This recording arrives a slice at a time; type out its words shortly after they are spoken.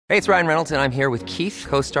Hey, it's Ryan Reynolds, and I'm here with Keith,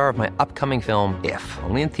 co-star of my upcoming film, If,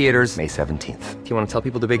 only in theaters May 17th. Do you want to tell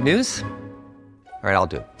people the big news? All right, I'll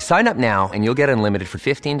do it. Sign up now and you'll get unlimited for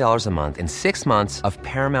 $15 a month and 6 months of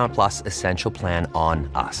Paramount Plus Essential Plan on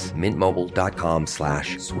us.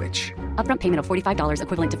 MintMobile.com/switch. Upfront payment of $45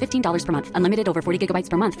 equivalent to $15 per month. Unlimited over 40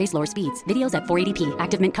 gigabytes per month. Face lower speeds. Videos at 480p.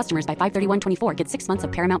 Active Mint customers by 531.24 get 6 months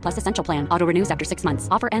of Paramount Plus Essential Plan. Auto renews after 6 months.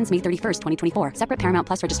 Offer ends May 31st, 2024. Separate Paramount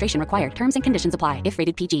Plus registration required. Terms and conditions apply if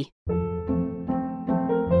rated PG.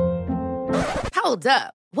 Hold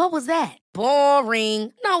up. What was that?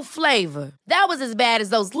 Boring. No flavor. That was as bad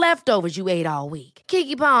as those leftovers you ate all week.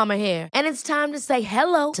 Keke Palmer here, and it's time to say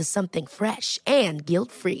hello to something fresh and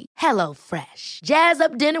guilt-free. Hello Fresh. Jazz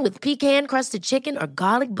up dinner with pecan-crusted chicken or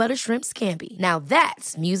garlic butter shrimp scampi. Now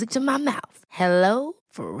that's music to my mouth. Hello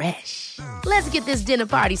Fresh. Let's get this dinner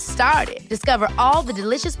party started. Discover all the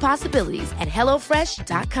delicious possibilities at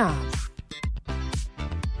hellofresh.com.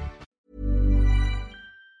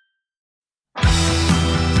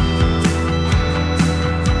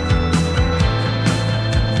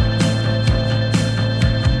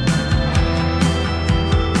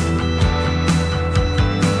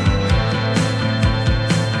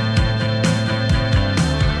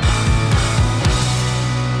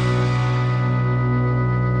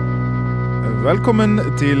 Velkommen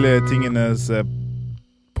til Tingenes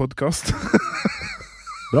podcast.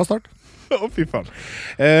 Bra start. Fy faen.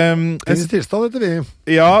 Tingens tilstand heter vi.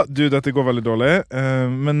 Ja, du, dette går veldig dårlig.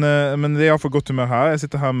 Men det er i hvert fall godt humør her. Jeg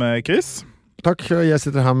sitter her med Chris. Takk, jeg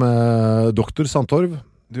sitter her med Dr. Sandtorv.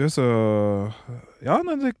 Du er så... Ja,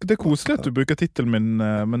 nei, det er koselig at du bruker titelen min,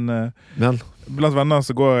 men blant venner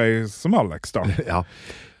så går jeg som Alex da. Ja,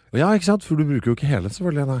 ikke sant? For du bruker jo ikke hele,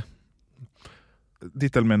 selvfølgelig, nei.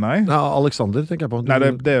 Titelen min, nei. Ja, Alexander, tenker jeg på. Nei,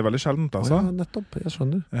 det er veldig sjeldent, altså. Ja, nettopp, jeg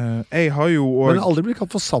skjønner. Jeg har jo... Men aldri blir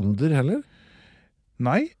kalt for Sander heller?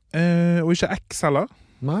 Nei, og ikke X heller.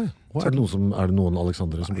 Nei. Er det noen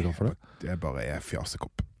Alexandere som blir kalt for det? Det er bare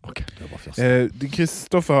fjasekopp. Ok, det er bare fjasekopp.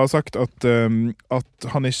 Kristoffer har sagt at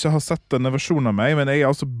han ikke har sett denne versjonen av meg, men jeg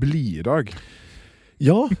er altså blid i dag.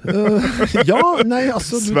 Ja, nei,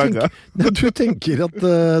 altså du tenker at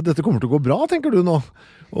dette kommer til å gå bra, tenker du nå?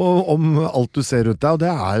 Og om alt du ser rundt deg, og det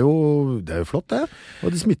er jo flott det, og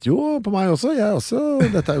det smitter jo på meg også,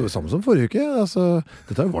 dette er jo samme som forrige uke, altså,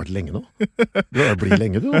 dette har jo vært lenge nå, det har blitt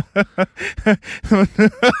lenge du nå.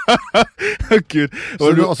 Gud. Så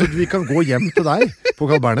altså, vi kan gå hjem til deg på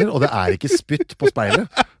Carl Berner, og det er ikke spytt på speilet,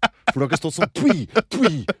 for du har ikke stått sånn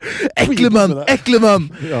ekle mann.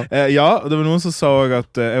 Ja, det var noen som sa også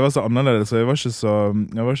at jeg var så annerledes, så jeg var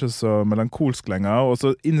ikke så melankolsk lenger, og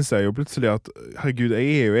så innser jeg jo plutselig at herregud, jeg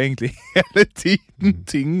er jo egentlig hele tiden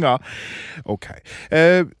tynga. Ok.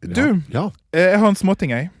 Du, jeg har en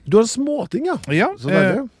småting, jeg. Du har en småting, ja? Ja,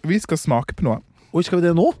 vi skal smake på noe. Oi, skal vi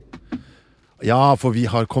det nå? Ja, for vi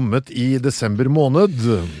har kommet i desember måned.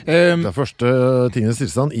 Det er første tingens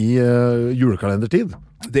tilstand i julekalendertid.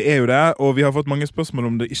 Det er jo det, og vi har fått mange spørsmål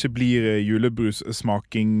om det ikke blir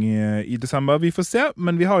julebrussmaking i desember. Vi får se,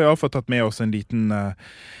 men vi har i hvert fall tatt med oss en liten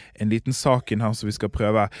sak inn her som vi skal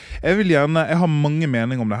prøve. Jeg har mange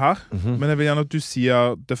meninger om det her, men jeg vil gjerne at du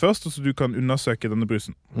sier det først, så du kan undersøke denne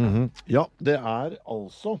brusen. Ja, det er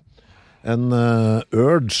altså en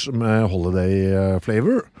Urge med holiday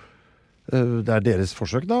flavor. Det er deres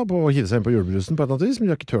forsøk da på å hive seg inn på julebrusen på et eller annet vis, men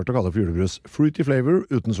de har ikke tørt å kalle det for julebrus. Fruity flavor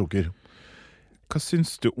uten sukker. Hva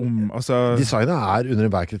syns du om... Altså... Designet er under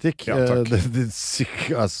enhver kritikk. Ja, takk. Det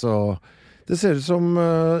ser ut som...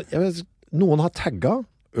 noen har tagget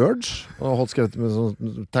Urge og holdt skrevet med sånn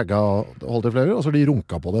tagget holiday flavor, og så har de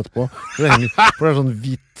runka på det etterpå. For det er sånn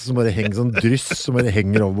hvitt som bare henger, sånn dryss som bare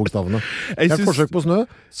henger over bokstavene. Det er et forsøk på snø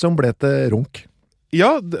som ble til runk.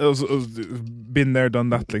 Ja, been there, done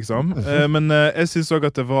that, liksom. Men jeg synes også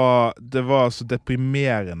at det var så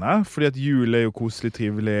deprimerende, fordi at jul er jo koselig,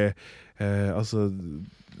 trivelig,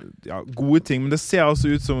 gode ting, men det ser altså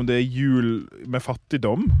ut som det er jul med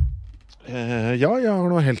fattigdom. Ja, jeg har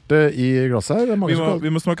noe helt i glasset her.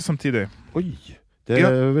 Vi må smake samtidig. Oi, det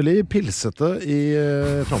er veldig pilsete i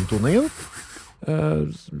framtoningen.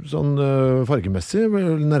 Sånn fargemessig,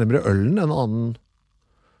 nærmere ølen enn annen.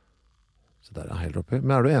 Der er helt oppi.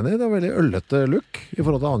 Men er du enig? Det er veldig øllete look i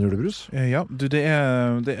forhold til annen julebrus. Ja, du, det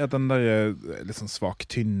er den der litt sånn svak,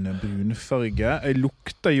 tynn brunfarge. Jeg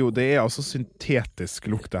lukter jo, det er altså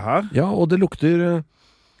syntetisk lukt det her. Ja, og det lukter...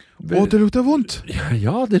 det lukter vondt!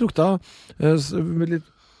 Ja, det lukter litt...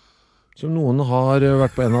 Som noen har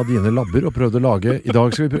vært på en av dine labber og prøvd å lage. I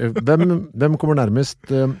dag skal vi prøve... Hvem kommer nærmest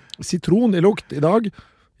sitron i lukt i dag?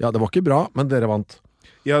 Ja, det var ikke bra, men dere vant.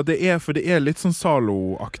 Ja, det er litt sånn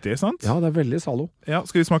Zalo-aktig, sant? Ja, det er veldig Zalo. Ja,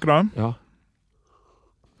 skal vi smake da? Ja.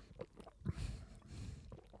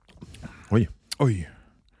 Oi. Å,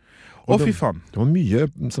 fy faen. Det var mye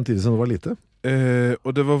samtidig som det var lite.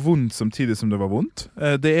 Og det var vondt samtidig som det var vondt.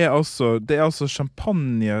 Det er altså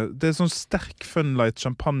champagne. Det er sånn sterk Funlight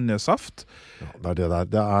champagnesaft. Ja, det er det der.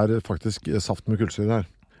 Det er faktisk saft med kullsyre her.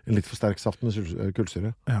 En litt for sterk saft med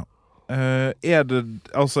kullsyre. Ja. Er det,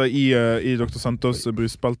 altså i Dr. Santos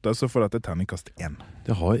brusspalte, så får dette terningkast 1.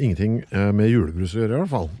 Det har ingenting med julebrus å gjøre i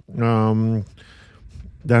hvert fall.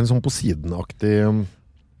 Det er en sånn på sidenaktig...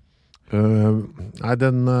 nei,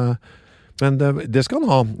 den... men det skal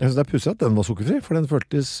den ha. Jeg synes det er pussig at den var sukkerfri, for den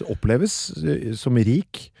oppleves som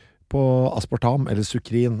rik på aspartam, eller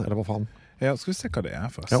sukrin, eller hva faen. Ja, skal vi se hva det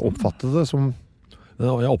er forresten.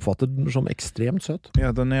 Jeg oppfatter den som ekstremt søt.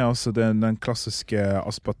 Ja, den er altså den klassiske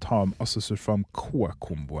aspartam, asesulfam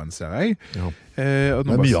K-komboen, ser jeg. Ja. Det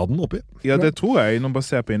er mye av den oppi. Ja, det tror jeg. Nå bare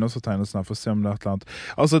ser på innholdsfortegnelsen for å se om det er et eller annet.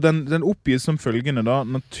 Altså, den oppgis som følgende da,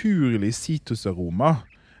 naturlig citrusaroma,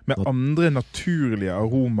 med andre naturlige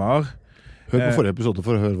aromaer. Hør på forrige episode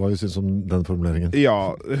for å høre hva vi synes om den formuleringen.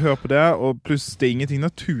 Ja, hør på det, og pluss det er ingenting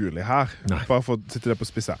naturlig her. Nei. Bare for å sitte det på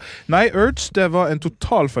spisset. Nei, Urge, det var en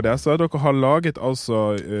total for det, så dere har laget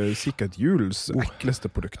altså sikkert julens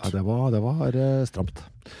ekleste produkt. Ja, det var stramt.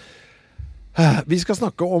 Vi skal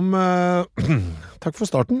snakke om takk for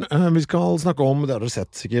starten. Vi skal snakke om, det har dere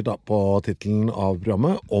sett sikkert da, på titelen av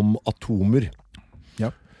programmet, om atomer. Ja.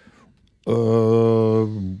 Er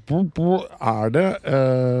det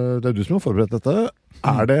er du som har forberedt dette.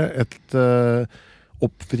 Er det et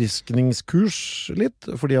oppfriskningskurs litt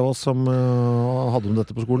for de av oss som hadde om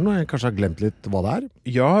dette på skolen og kanskje har glemt litt hva det er?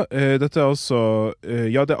 Ja, dette er altså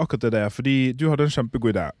ja, det er akkurat det er, fordi du hadde en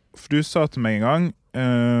kjempegod idé. For du sa til meg en gang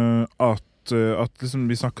at liksom,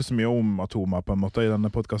 vi snakker så mye om atomer på en måte i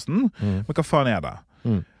denne podcasten, men hva faen er det?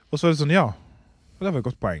 Og så er det sånn, ja, det var et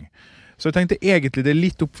godt poeng. Så jeg tenkte egentlig det er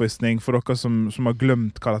litt oppfriskning for dere som har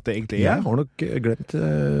glemt hva dette egentlig er. Jeg har nok glemt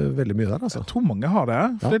veldig mye der, altså. Jeg tror mange har det,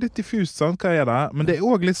 for det er litt diffust, sant? Hva er det? Men det er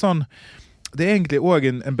også litt sånn, det er egentlig også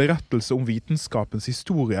en berettelse om vitenskapens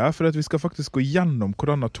historie, for at vi skal faktisk gå gjennom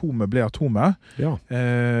hvordan atomet ble atomet,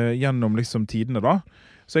 gjennom liksom tidene da.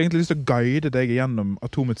 Så jeg har egentlig lyst til å guide deg gjennom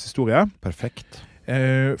atomets historie. Perfekt.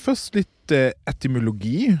 Først litt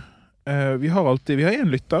etymologi. Vi har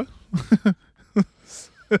en lytter,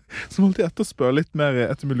 som alltid etterspør litt mer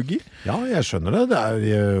etymologi. Ja, jeg skjønner det.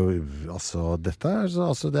 Jeg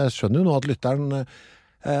skjønner jo nå at lytteren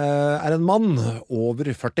er en mann over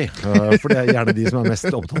 40. For det er gjerne de som er mest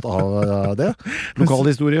opptatt av det.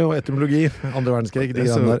 Lokalhistorie og etymologi, andre verdenskrig, de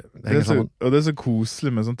greiene der henger sammen. Og det er så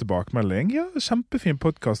koselig med sånn tilbakemelding. Ja, kjempefin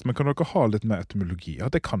podcast, men kan dere ha litt mer etymologi? Ja,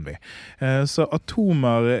 det kan vi. Så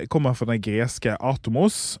atomer kommer fra den greske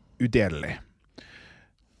atomos, udelelig.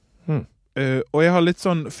 Og jeg har litt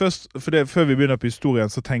sånn før vi begynner på historien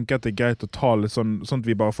så tenker jeg at det er greit å ta litt sånn at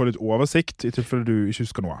vi bare får litt oversikt i tilfelle du ikke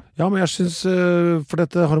husker noe. Ja, men jeg synes for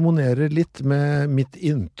dette harmonerer litt med mitt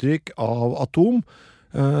inntrykk av atom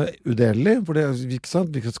udelelig, for det er ikke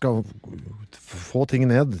sant, vi skal få ting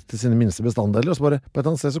ned til sine minste bestanddeler og så bare på et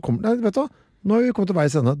annet sted så kommer, nei, vet du hva, nå har vi kommet til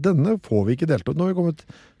veis ende, denne får vi ikke delt ut, nå har vi kommet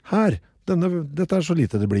her. Dette er så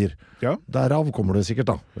lite det blir. Ja. Derav kommer det sikkert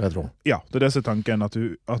da, jeg tror. Ja, det er det som er tanken, at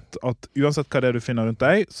uansett hva det er du finner rundt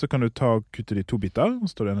deg, så kan du kutte de 2 biter, og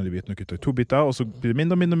så står det en av de bitene og kutter 2 biter, og så blir det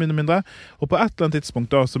mindre, og på et eller annet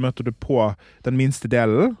tidspunkt da, så møter du på den minste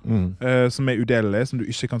delen, som er udelelig, som du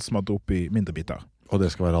ikke kan smadre opp i mindre biter. Og det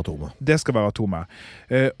skal være atomet. Det skal være atomet.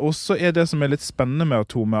 Og så er det som er litt spennende med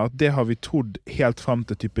atomet, at det har vi trodd helt frem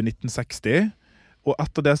til type 1960, og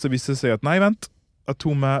etter det så viser det seg at nei, vent,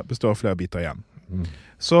 atomet består av flere biter igjen.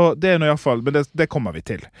 Så det er nå i hvert fall, men det kommer vi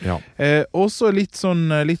til. Ja. Også litt sånn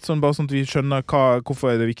bare sånn at vi skjønner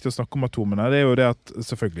hvorfor er det viktig å snakke om atomene. Det er jo det at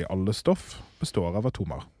selvfølgelig alle stoff består av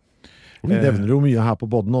atomer. Vi nevner jo mye her på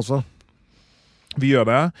podden også. Vi gjør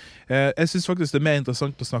det. Jeg synes faktisk det er mer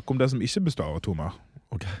interessant å snakke om det som ikke består av atomer.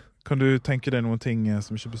 Okay. Kan du tenke deg noen ting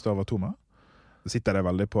som ikke består av atomer? Det sitter det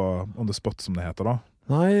veldig på on the spot, som det heter da.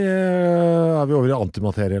 Nei, er vi over i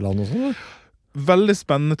antimaterieland og sånn? Veldig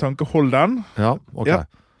spennende tanke, hold den. Ja, ok. Ja.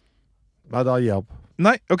 Nei, da gir jeg opp.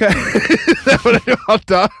 Nei, ok. Det var det du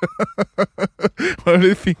hadde. Det var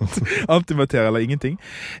litt fint. Antimaterie eller ingenting.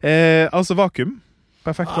 Altså vakuum.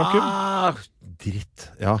 Perfekt vakuum. Dritt,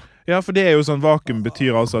 ja. Ja, for det er jo sånn, vakuum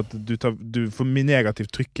betyr altså at du får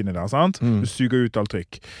negativt trykk inni der, sant? Du suger ut alt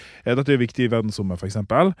trykk. Dette er viktig i verdensrommet, for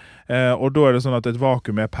eksempel. Og da er det sånn at et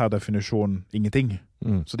vakuum er per definisjon ingenting.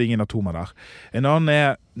 Så det er ingen atomer der. En annen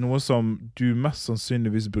er noe som du mest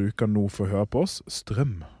sannsynligvis bruker nå for å høre på oss,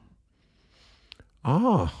 strøm.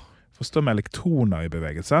 For strøm er elektroner i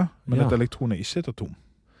bevegelse, men et elektron er ikke et atom.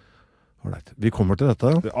 Vi kommer til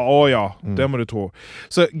dette. Ja, det må du tro.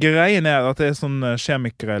 Så greien at det sånn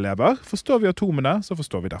kjemikerelever. Forstår vi atomene, så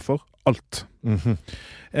forstår vi derfor alt.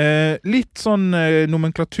 Litt sånn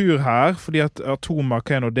nomenklatur her, fordi at atomer,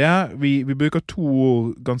 hva nå det? Vi bruker 2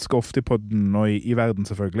 ord ganske ofte i podden og i verden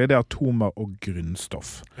selvfølgelig. Det atomer og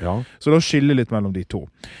grunnstoff. Ja. Så da skiller litt mellom de 2.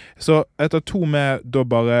 Så et atom da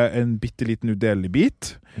bare en bitteliten udelelig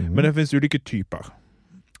bit, men det finnes ulike typer.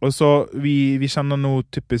 Og så vi kjenner nå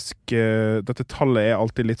typisk, dette tallet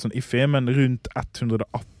alltid litt sånn iffy, men rundt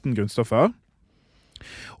 118 grunnstoffer.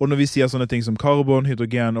 Og når vi sier sånne ting som karbon,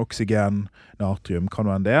 hydrogen, oksygen, natrium, kan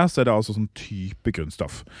være det, så det altså sånn type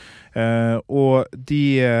grunnstoff. Og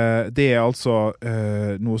det altså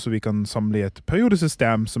noe som vi kan samle i et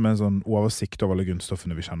periodesystem som en sånn oversikt over alle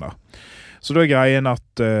grunnstoffene vi kjenner. Så da greien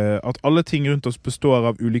at alle ting rundt oss består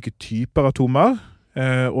av ulike typer atomer,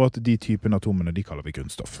 og at de typene atomene, de kaller vi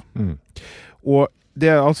grunnstoff. Og det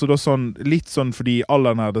altså da sånn, litt sånn fordi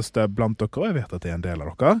aller nerdeste blant dere, og jeg vet at det en del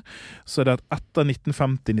av dere, så det at etter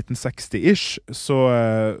 1950-1960-ish,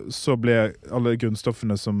 så ble alle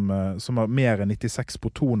grunnstoffene som har mer enn 96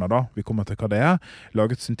 protoner da, vi kommer til hva det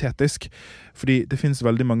laget syntetisk, fordi det finnes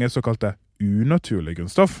veldig mange såkalte unaturlige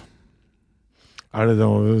grunnstoff. Det da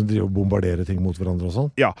å drive og bombardere ting mot hverandre og sånn?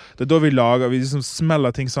 Ja, det da vi liksom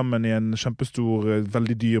smeller ting sammen i en kjempestor,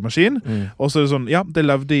 veldig dyr maskin, og så det sånn, det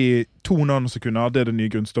levde i 2 nanosekunder, det det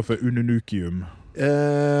nye grunnstoffet ununukium.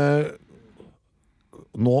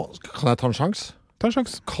 Nå kan jeg ta en sjans. Ta en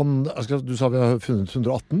sjans. Du sa vi har funnet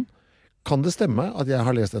 118. Kan det stemme at jeg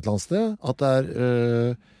har lest et eller annet sted, at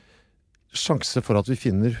det sjanse for at vi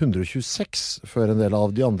finner 126 før en del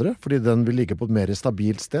av de andre, fordi den vil ligge på et mer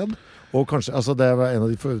stabilt sted, og kanskje, altså det var en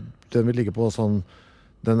av den vil ligge på sånn,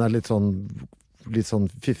 den litt sånn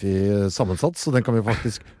fiffig sammensatt, så den kan vi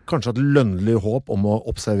faktisk kanskje ha et lønnlig håp om å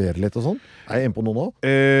observere litt og sånn. Jeg inne på noe nå?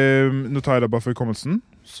 Nå tar jeg det bare for hukommelsen,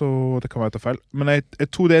 så det kan være et feil. Men jeg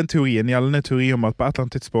tror det en teori, en gjeldende teori om at på et eller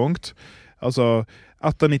annet tidspunkt, altså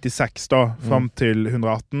etter 96 da, frem til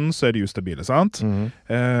 118, så det ustabile, sant?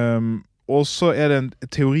 Og så det en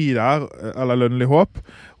teori der, eller lønnlig håp,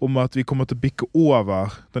 om at vi kommer til å bikke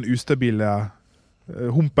over den ustabile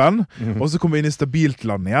humpen, og så kommer vi inn i stabilt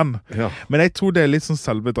land igjen. Ja. Men jeg tror det litt sånn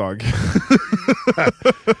selvbedrag.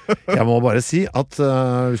 Jeg må bare si at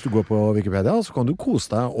hvis du går på Wikipedia, så kan du kose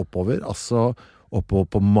deg oppover, altså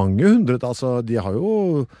på mange hundre, altså de har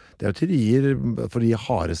jo, det jo teorier for de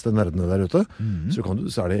hardeste nerdene der ute,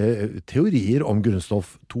 så det teorier om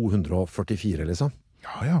grunnstoff 244 liksom.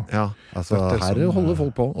 Ja, altså her holder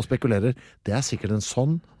folk på og spekulerer. Det sikkert en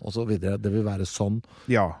sånn, og så videre. Det vil være sånn.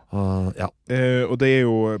 Ja. Og det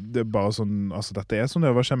jo det bare sånn, altså dette sånn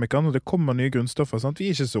det var kjemikeren, og det kommer nye grunnstoffer, sant? Vi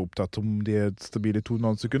ikke så opptatt om de stabile i 2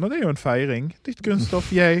 nanosekunder. Det jo en feiring. Ditt grunnstoff,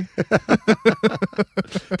 yay!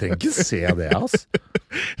 Trenger ikke se det, altså.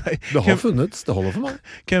 Det har funnits, det holder for meg.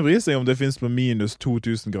 Hvem bryr seg om det finnes på minus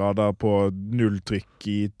 2000 grader på 0 trykk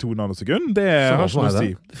i 2 nanosekunder? Det har ikke noe å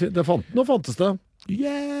si. Nå fantes det.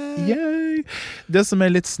 Yay! Det som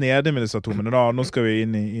litt snedig med disse atomene da, nå skal vi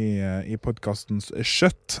inn i podcastens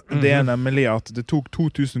kjøtt, det nemlig at det tok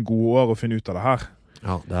 2000 gode år å finne ut av det her.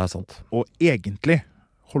 Ja, det sant. Og egentlig,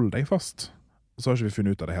 hold deg fast, så har ikke vi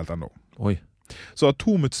funnet ut av det helt ennå. Oi. Så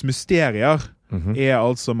atomets mysterier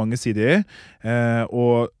altså mangesidige,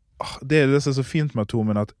 og det det som så fint med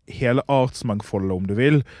atomen, at hele artsmangfoldet, om du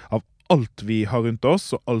vil, av alt vi har rundt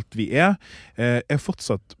oss, og alt vi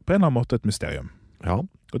fortsatt på en eller annen måte et mysterium. Ja.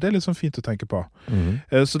 Og det litt sånn fint å tenke på.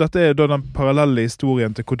 Så dette da den parallelle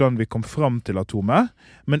historien til hvordan vi kom fram til atomet,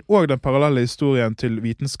 men også den parallelle historien til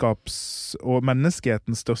vitenskaps- og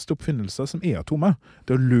menneskehetens største oppfinnelse, som atomet.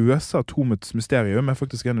 Det å løse atomets mysterium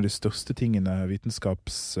faktisk en av de største tingene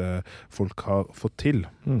vitenskapsfolk har fått til.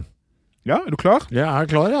 Ja, du klar?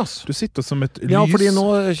 Jeg klar, ja. Du sitter som et lys. Ja, fordi nå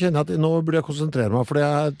kjenner jeg at nå burde jeg konsentrere meg, for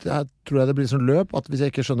jeg tror det blir sånn løp, at hvis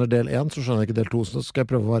jeg ikke skjønner del 1, så skjønner jeg ikke del 2, så skal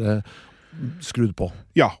jeg prøve å være skrudd på.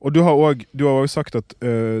 Ja, og du har også sagt at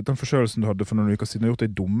den forkjølelsen du hadde for noen uker siden har gjort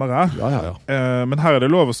deg dummere. Ja. Men her det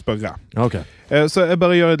lov å spørre. Ja, ok. Så jeg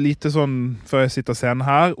bare gjør et lite sånn, før jeg sitter scenen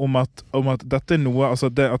her, om at dette noe, altså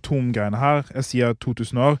det atomgreiene her, jeg sier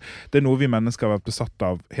 2000 år, det noe vi mennesker har vært besatt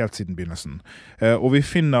av helt siden begynnelsen. Og vi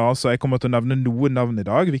finner altså, jeg kommer til å nevne noen navn i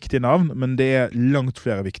dag, viktige navn, men det langt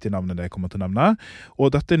flere viktige navn enn det jeg kommer til å nevne.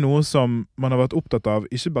 Og dette noe som man har vært opptatt av,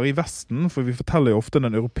 ikke bare i Vesten, for vi forteller jo ofte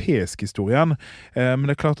den europeiske historien, men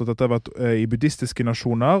det klart at dette har vært i buddhistiske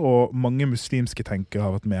nasjoner, og mange muslimske tenkere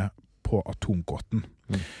har vært med på atomgåten.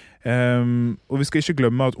 Og vi skal ikke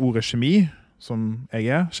glemme at ordet kjemi, som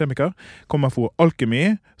jeg kjemiker, kommer fra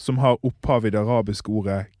alkemi, som har opphav i det arabiske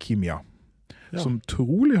ordet kimia. som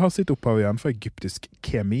trolig har sitt opphav igjen fra egyptisk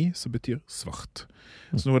kemi, som betyr svart.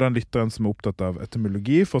 Så nå har den lytteren som opptatt av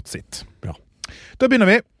etymologi fått sitt. Ja. Da begynner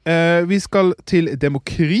vi. Vi skal til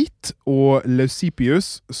Demokrit og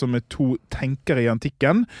Leucipius, som 2 tenkere i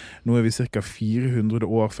antikken. Nå vi cirka 400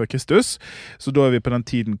 år før Kristus, så da vi på den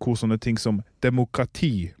tiden hvor sånne ting som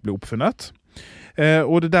demokrati ble oppfunnet.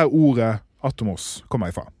 Og det der ordet atomos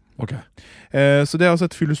kommer ifra. Ok. Så det altså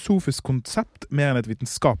et filosofisk konsept mer enn et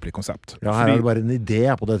vitenskapelig konsept. Ja, her det bare en idé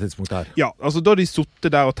på det tidspunktet her. Ja, altså da de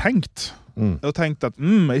suttet der og tenkt at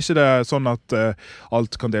ikke det sånn at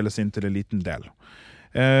alt kan deles inn til en liten del.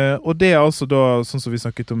 Og det altså da, sånn som vi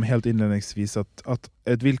snakket om helt innledningsvis, at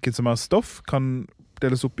et hvilket som stoff kan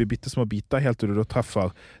deles opp i bittesmå biter, helt til du da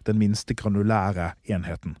treffer den minste granulære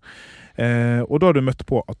enheten. Og da har du møtt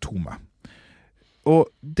på atomet. Og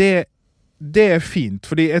det fint,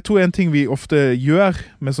 fordi jeg tror en ting vi ofte gjør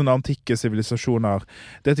med sånne antikke sivilisasjoner,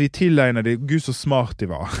 det at vi tilegner de, Gud så smart de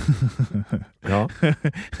var. Ja.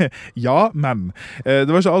 Ja, men det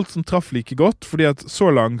var ikke alt som traff like godt, fordi at så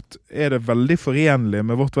langt det veldig forenlig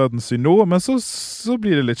med vårt verdenssyn nå, men så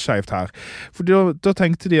blir det litt skjevt her. For da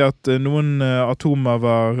tenkte de at noen atomer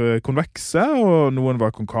var konvekse, og noen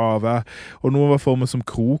var konkave, og noen var formet som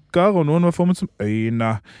kroker, og noen var formet som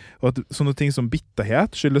øyne, og at sånne ting som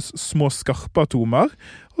bitterhet skyldes små skarpe atomer,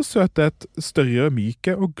 og søthet større,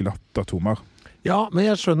 myke og glatte atomer. Ja, men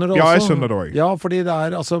jeg skjønner det også. Ja, jeg skjønner det også. Ja, fordi det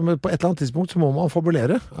altså, på et eller annet tidspunkt så må man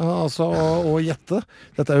fabulere, altså, og gjette.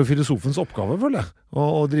 Dette jo filosofens oppgave, føler jeg.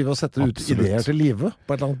 Å drive og sette ut ideer til live,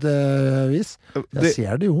 på et eller annet vis. Jeg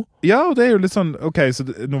ser det jo. Ja, og det jo litt sånn, ok, så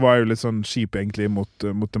nå var jeg jo litt sånn kjip egentlig mot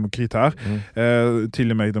Demokrit her, til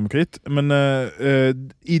og med Demokrit, men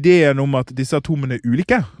ideen om at disse atomene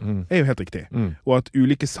ulike, jo helt riktig. Og at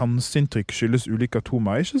ulike sanseinntrykk skyldes ulike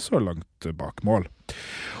atomer ikke så langt bak mål.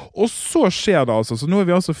 Og så skjer det altså, så nå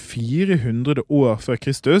vi altså 400 år før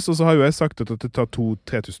Kristus, og så har jo jeg sagt at det tar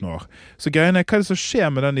 2-3000 år. Så greien hva det som skjer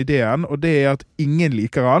med den ideen, og det at ingen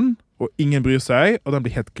liker den, og ingen bryr seg, og den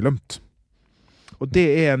blir helt glemt. Og det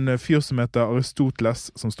en fyr som heter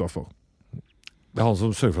Aristoteles som står for. Det han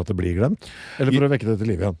som sørger for at det blir glemt? Eller for å vekke det til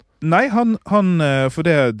liv igjen? Nei, han for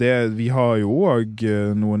vi har jo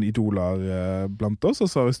også noen idoler blant oss,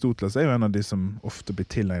 altså Aristoteles jo en av de som ofte blir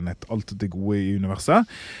tilegnet alt det gode i universet.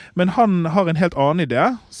 Men han har en helt annen idé,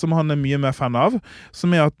 som han mye mer fan av,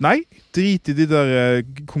 som at nei, drit i de der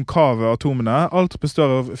konkave atomene, alt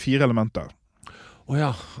består av 4 elementer.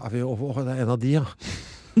 Åja, det en av de, ja.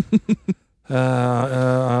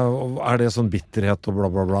 Det sånn bitterhet og bla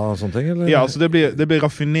bla bla og sånne ting, eller? Ja, så det blir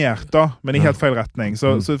raffinert da, men i helt feil retning.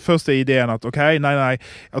 Så først ideen at, ok, nei,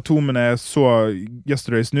 atomene så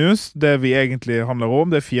yesterday's news. Det vi egentlig handler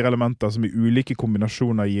om, det 4 elementer som i ulike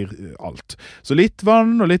kombinasjoner gir alt. Så litt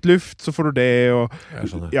vann og litt luft, så får du det, og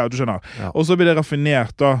ja, du skjønner. Ja. Og så blir det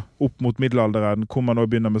raffinert da, opp mot middelalderen, hvor man nå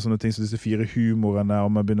begynner med sånne ting som disse 4 humorene,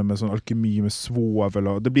 og man begynner med sånn alkemi med svovel,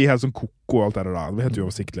 og det blir helt sånn koko og alt det der. Det blir helt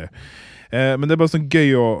uoversiktlig. Men det bare sånn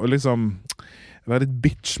gøy å liksom være litt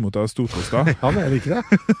bitch mot Aristoteles da. Ja, men jeg liker det.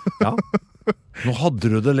 Ja. Nå hadde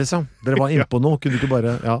du det liksom. Dere var inne på noe, kunne du ikke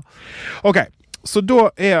bare, ja. Ok, så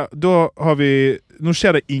da har vi, nå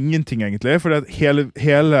skjer det ingenting egentlig, for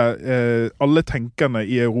alle tenkerne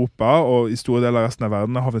i Europa og i store deler av resten av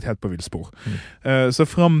verden har havnet helt på villspor. Så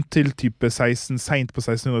frem til type 16, sent på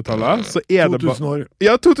 1600-tallet, så det 2000 år.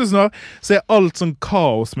 Ja, 2000 år, så alt sånn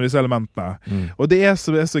kaos med disse elementene. Og det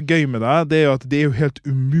som så gøy med det jo at det jo helt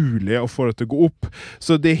umulig å få det til å gå opp.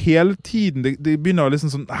 Så det hele tiden, det begynner liksom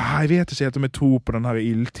sånn, jeg vet ikke helt om jeg tror på den her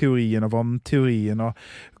ildteorien og vannteorien, og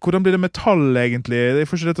hvordan blir det metall egentlig? Jeg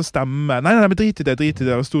får ikke det til å stemme. Nei, men drit i det,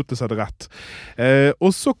 Aristoteles hadde rett. Og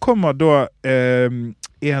så kommer da en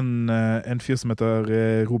fyr som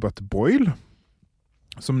heter Robert Boyle,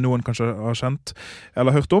 som noen kanskje har kjent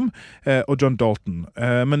eller hørt om, og John Dalton.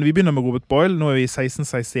 Men vi begynner med Robert Boyle, nå vi i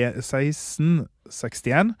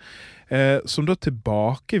 1661, som da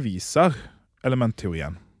tilbakeviser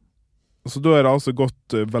elementteorien. Så da det altså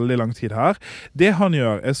gått veldig lang tid her. Det han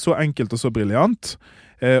gjør så enkelt og så brilliant,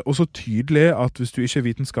 og så tydelig at hvis du ikke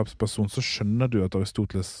vitenskapsperson, så skjønner du at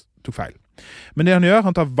Aristoteles tok feil. Men det han gjør,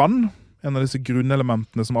 han tar vann, en av disse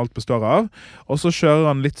grunnelementene som alt består av, og så kjører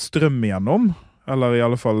han litt strøm igjennom, eller i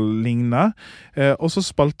alle fall lignende, og så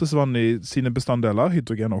spaltes vann i sine bestanddeler,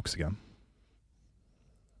 hydrogen og oksygen.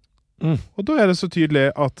 Og da det så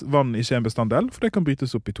tydelig at vann ikke en bestanddel, for det kan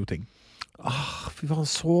brytes opp i 2 ting. Fy faen,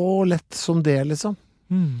 så lett som det, liksom.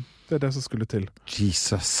 Det det som skulle til.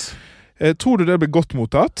 Jesus. Tror du det ble godt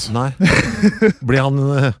mottatt? Nei. Ble han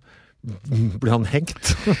Blir han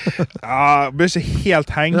hengt? Ja, blir ikke helt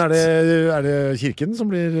hengt. Men er det kirken som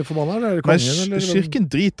blir forbannet, eller er det kongen? Nei, kirken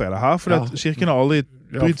driter i det her, for kirken har aldri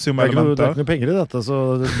brytt seg om elementer. Det er ikke noe penger i dette, så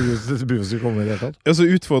det blir ikke komme i det hele tatt. Altså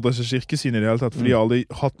utfordrer ikke kirkesyn i det hele tatt, for de har aldri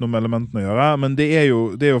hatt noe med elementene å gjøre, men det er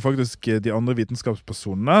jo faktisk de andre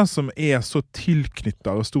vitenskapspersonene som er så tilknyttet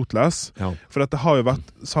Aristoteles, for dette har jo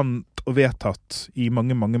vært sant og vedtatt i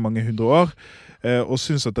mange, mange, mange 100 år, og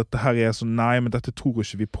synes at dette her er sånn, nei, men dette tror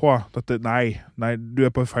ikke vi på. Nei, du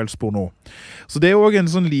er på feil spor nå. Så det er jo også en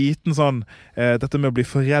sånn liten sånn, dette med å bli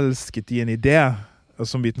forelsket i en idé,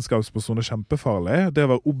 som vitenskapsperson er kjempefarlig. Det å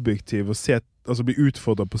være objektiv og altså bli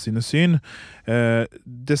utfordret på sine syn,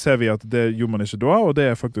 det ser vi at det gjorde man ikke da, og det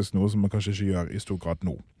er faktisk noe som man kanskje ikke gjør i stor grad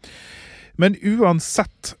nå. Men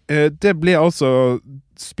uansett, det ble altså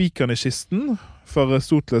spikeren i kisten for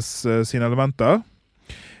Aristoteles sine elementer.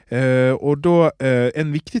 Og da, en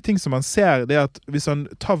viktig ting som man ser, det er at hvis han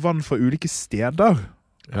tar vann fra ulike steder,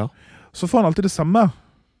 så får han alltid det samme.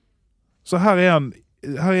 Så her er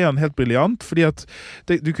han helt briljant, fordi at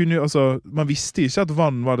man visste ikke at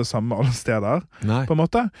vann var det samme alle steder, på en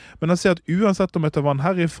måte. Men han sier at uansett om jeg tar vann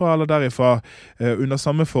herifra eller derifra, under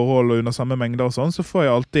samme forhold og under samme mengder og sånn, så får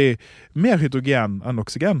jeg alltid mer hydrogen enn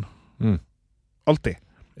oksygen. Alltid.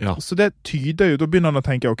 Ja. Så det tyder jo, da begynner han å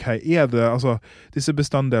tenke, ok, er det, altså, disse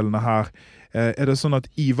bestanddelene her, er det sånn at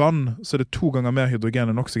i vann så er det 2 ganger mer hydrogen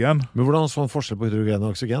enn oksygen? Men hvordan er sånn forskjell på hydrogen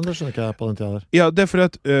og oksygen? Det skjønner ikke jeg på den tiden der. Ja, det er fordi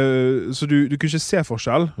at, så du kan ikke se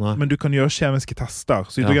forskjell, men du kan gjøre kemiske tester,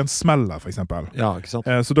 så hydrogen smeller for eksempel. Ja, ikke sant?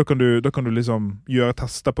 Så da kan du liksom gjøre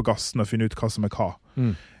tester på gassen og finne ut hva som er hva.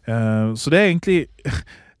 Så det er egentlig...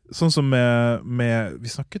 Sånn som vi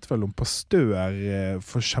snakket vel om Pasteur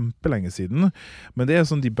for kjempelenge siden, men det er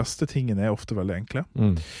sånn de beste tingene er ofte veldig enkle.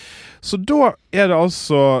 Så da er det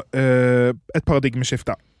altså et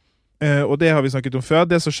paradigmeskifte. Og det har vi snakket om før.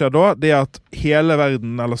 Det som skjer da, det er at hele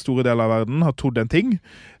verden, eller store deler av verden, har trodd en ting.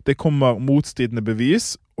 Det kommer motstridende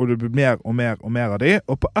bevis, og det blir mer og mer og mer av de,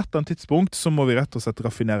 og på et eller annet tidspunkt så må vi rett og slett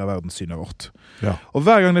raffinere verdenssynet vårt. Ja. Og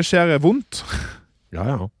hver gang det skjer er vondt.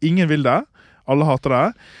 Ingen vil det. Alle hater det,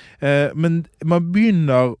 men man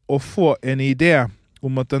begynner å få en idé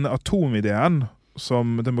om at denne atomideen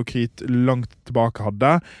som Demokrit langt tilbake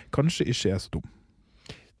hadde, kanskje ikke er så dum.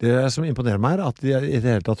 Det som imponerer meg er at de i det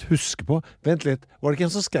hele tatt husker på, vent litt, var det ikke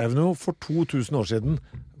en som skrev noe for 2000 år siden?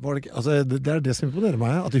 Det er det som imponerer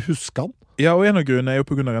meg, at de husker han. Ja, og en av grunnene er jo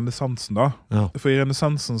på grunn av renessansen da. Ja. For i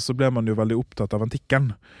renessansen så ble man jo veldig opptatt av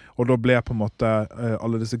antikken, og da ble på en måte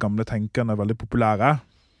alle disse gamle tenkerne veldig populære.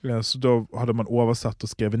 Så da hadde man oversatt og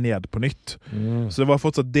skrevet ned på nytt. Så det var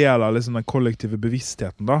fortsatt del av liksom den kollektive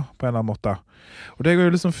bevisstheten da, på en eller annen måte. Og det går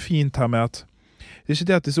jo liksom fint her med at det er ikke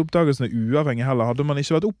det at disse oppdagelsene er uavhengige heller. Hadde man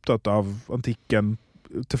ikke vært opptatt av antikken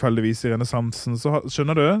tilfeldigvis i renessansen, så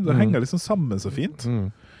skjønner du, det henger liksom sammen så fint.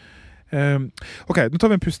 Ok, nå tar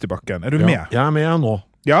vi en pust i bakken. Er du med? Jeg er med nå.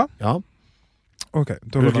 Ja? Ja. Ok.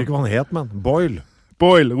 Jeg husker ikke hva han het, men Boyle,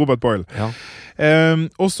 Robert Boyle. Ja.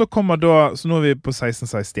 Og så kommer da, så nå er vi på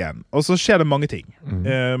 1661, og så skjer det mange ting.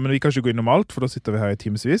 Men vi kan ikke gå innom alt, for da sitter vi her i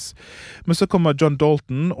timesvis. Men så kommer John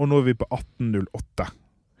Dalton, og nå er vi på 1808.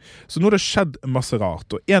 Så nå har det skjedd masse rart,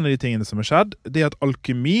 og en av de tingene som har skjedd, det er at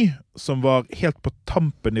alkemi, som var helt på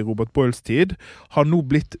tampen i Robert Boyles tid, har nå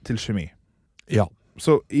blitt til kjemi. Ja.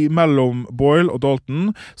 Så mellom Boyle og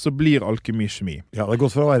Dalton så blir alkemi kjemi. Ja, det er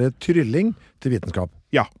gått for å være trylling til vitenskap.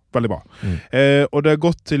 Ja, veldig bra. Og det er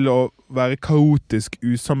gått til å være kaotisk,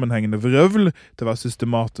 usammenhengende vrøvl til å være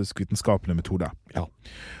systematisk vitenskapelig metode. Ja.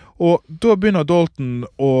 Og da begynner Dalton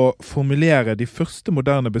å formulere de første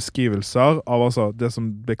moderne beskrivelser av altså det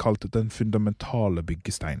som ble kalt den fundamentale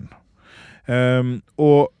byggesteinen.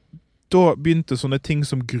 Og da begynte sånne ting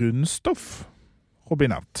som grunnstoff å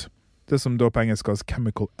bli nevnt. Det som da på engelsk kalles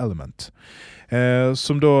chemical element.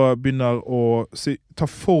 Som da begynner å ta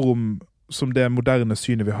form som det moderne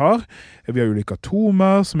synet vi har. Vi har ulike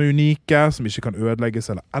atomer som er unike, som ikke kan ødelegges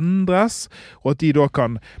eller endres, og at de da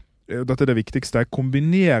kan, dette er det viktigste,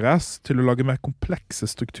 kombineres til å lage mer komplekse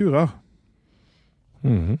strukturer.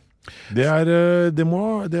 Det må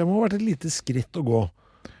ha vært et lite skritt å gå.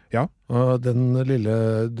 Ja. Det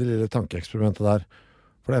lille tankeeksperimentet der.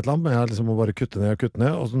 For det er et eller annet med liksom å bare kutte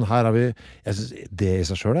ned, og sånn her har vi, jeg synes det i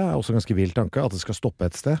seg selv er også en ganske vild tanke, at det skal stoppe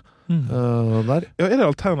et sted der. Ja, er det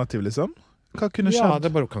alternativ liksom? Hva kunne skjedd? Ja,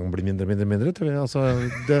 det bare kan bli mindre. Altså,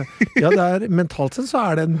 det er, mentalt sett så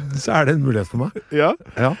er det en mulighet for meg. Ja,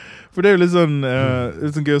 for det er jo litt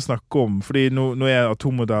sånn gøy å snakke om, fordi nå er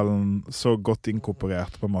atommodellen så godt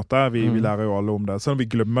inkorporert på en måte, vi lærer jo alle om det, så når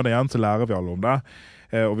vi glemmer det igjen, så lærer vi alle om det.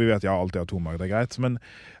 Og vi vet, ja, alt er atomer, det er greit. Men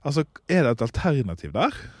altså, er det et alternativ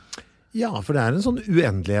der? Ja, for det en sånn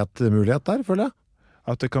uendelighet-mulighet der, føler jeg.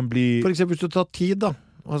 At det kan bli... For eksempel hvis du tar tid da.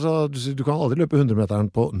 Altså, du kan aldri løpe 100-meteren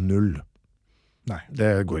på 0. Nei.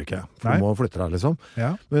 Det går ikke, for du må flytte deg liksom.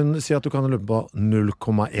 Ja. Men si at du kan løpe på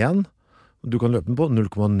 0,1. Du kan løpe den på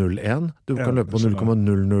 0,01. Du kan løpe på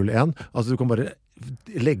 0,001. Altså, du kan bare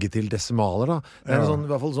legge til desimaler da. Det sånn, i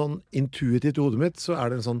hvert fall sånn intuitivt i hodet mitt, så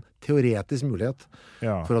det en sånn teoretisk mulighet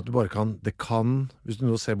for at du bare kan, hvis du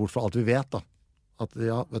nå ser bort fra alt vi vet da, at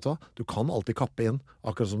ja, vet du hva, du kan alltid kappe inn,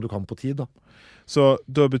 akkurat som du kan på tid da. Så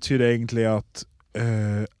da betyr det egentlig at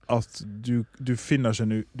du finner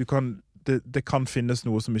ikke det kan finnes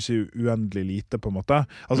noe som ikke uendelig lite på en måte.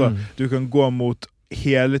 Altså, du kan gå mot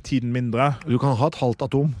hele tiden mindre. Du kan ha et halvt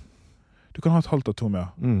atom. Du kan ha et halvt atom, ja.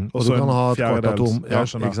 Og du kan ha et kvart atom. Ja,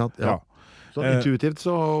 ikke sant? Ja. Så intuitivt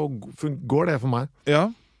så går det for meg. Ja.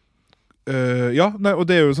 Nei, og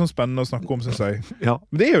det jo sånn spennende å snakke om, synes jeg. Ja.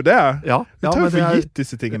 Men det jo det. Ja, vi tar jo for gitt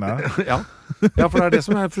disse tingene. Ja, for det det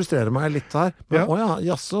som frustrerer meg litt her. Men,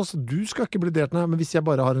 jaså, så du skal ikke bli delt ned, men hvis jeg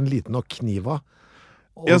bare har en liten nok kniva,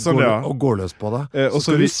 og går løs på det, så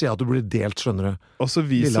skal du se at du blir delt, skjønner du. Og så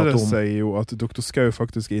viser det seg jo at Dr. Skau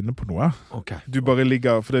faktisk inne på noe. Du bare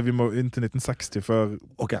ligger, fordi vi må inn til 1960 før...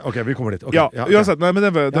 Ok, vi kommer dit. Ja, uansett, nei, men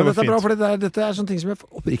det var fint. Dette bra, for dette sånne ting som jeg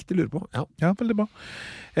oppriktig lurer på. Ja, veldig bra.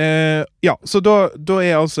 Så da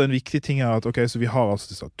altså en viktig ting at så vi har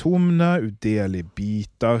altså disse atomene, udelige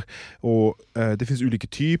biter, og det finnes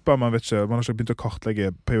ulike typer, man har ikke begynt å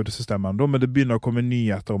kartlegge periodesystemet enda, men det begynner å komme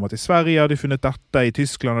nyheter om at i Sverige har de funnet dette, i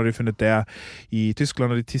Tyskland har de funnet det, i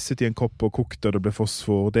Tyskland har de tisset i en kopp og kokt, og det ble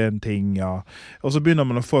fosfor, det en ting, og så begynner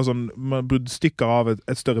man å få stykker av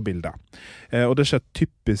et større bilde. Og det skjer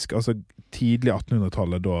typisk, altså tidlig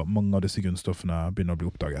 1800-tallet, da mange av disse grunnstoffene begynner å bli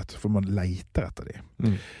oppdaget, for man leter etter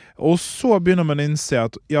dem. Og så begynner man å innse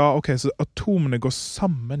at så atomene går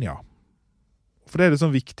sammen, For det litt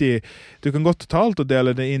sånn viktig, du kan godt ta alt og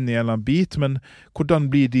dele det inn i en eller annen bit, men hvordan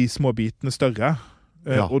blir de små bitene større?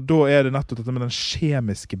 Og da det nettopp dette med den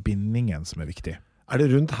kjemiske bindingen som viktig. Det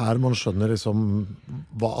rundt her man skjønner liksom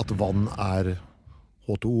at vann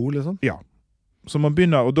H2O, liksom? Ja. Så man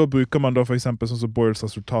begynner, og da bruker man da for eksempel sånn som Boyles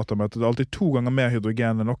resultater med at det alltid 2 ganger mer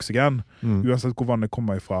hydrogen enn oksygen, uansett hvor vannet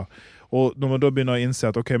kommer ifra. Og når man da begynner å innse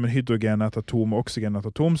at men hydrogen et atom og oksygen et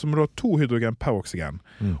atom, så må du ha 2 hydrogen per oksygen.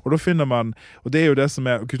 Og da finner man, og det jo det som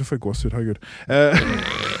Gud, nå får jeg gåsehud, herregud.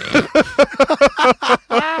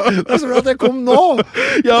 Det så bra at jeg kom nå!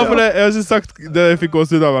 Ja, for jeg har ikke sagt det jeg fikk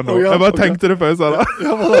gåsehud av ennå. Jeg bare tenkte det før jeg sa det.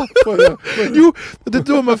 Ja, hva da? Jo, det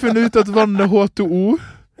da man finner ut at vannet H2O,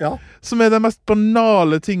 som den mest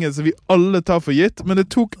banale tingen som vi alle tar for gitt, men det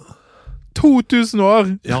tok 2000 år.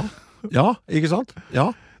 Ja, ikke sant? Ja.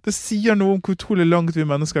 Det sier noe om hvor utrolig langt vi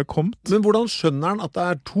mennesker har kommet. Men hvordan skjønner han at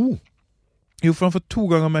det 2? Jo, for han får 2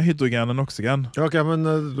 ganger mer hydrogen enn oksygen. Ja, ok, men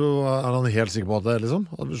han helt sikker på at det, liksom?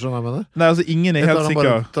 Skjønner hva jeg mener? Nei, altså ingen helt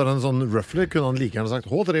sikker. Tar han sånn roughly, kunne han like gjerne sagt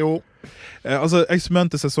H3O. Altså,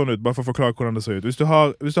 eksperimentet ser sånn ut, bare for å forklare hvordan det ser ut. Hvis du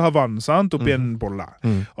har vann, sant, oppi en bolle,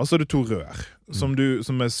 og så har du 2 rør, som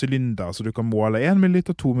sylinder, så du kan måle 1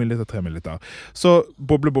 milliliter, 2 milliliter, 3 milliliter. Så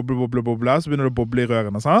boble, så begynner det å boble i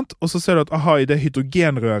rørene, sant? Og så ser du at, i det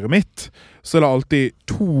hydrogenrøret mitt, så det alltid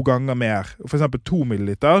 2 ganger mer, for eksempel 2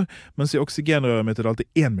 milliliter, mens i oksygenrøret mitt det alltid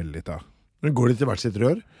 1 milliliter. Men går det til hvert sitt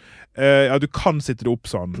rør? Ja, du kan sitte det opp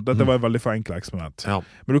sånn. Dette var et veldig forenklet eksperiment.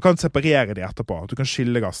 Men du kan separere de etterpå. Du kan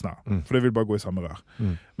skille gassene, for det vil bare gå i samme rør.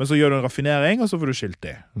 Men så gjør du en raffinering, og så får du skilt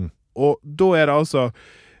de. Og da det altså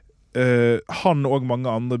han og mange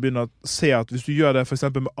andre begynner å se at hvis du gjør det for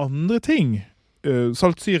eksempel med andre ting,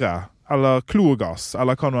 saltsyre, eller klorgass,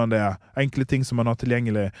 eller hva noe det enkle ting som man har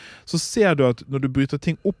tilgjengelig, så ser du at når du bryter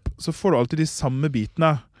ting opp, så får du alltid de samme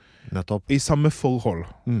bitene. Nettopp. I samme forhold.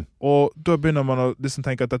 Og da begynner man å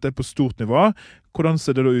tenke at dette på stort nivå. Hvordan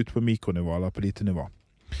ser det da ut på mikronivå eller på lite nivå?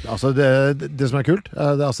 Altså det som kult,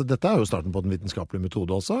 dette jo starten på den vitenskapelige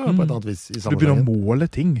metode også, på et annet vis i sammenhengen. Du begynner å måle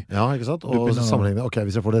ting. Ja, ikke sant? Og sammenhengen,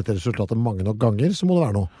 hvis jeg får dette resultatet mange nok ganger, så må det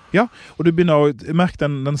være noe. Ja, og du begynner å merke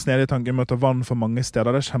den snedige tanken med å ta vann for mange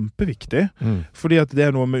steder. Det kjempeviktig, fordi at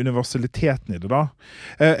det noe med universaliteten i det da.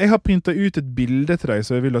 Jeg har printet ut et bilde til deg,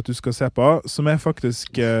 så jeg vil at du skal se på, som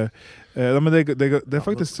faktisk... men det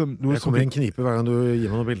faktisk sånn noe jeg kommer i en knipe hver gang du gir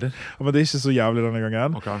meg noen bilder. Ja, men det ikke så jævlig denne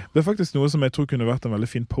gangen. Det faktisk noe som jeg tror kunne vært en veldig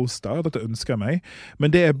fin poster. Dette ønsker jeg meg.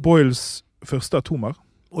 Men det Boyles første atomer.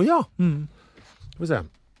 Ja. Skal vi se.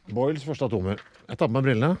 Boyles første atomer. Jeg tar på meg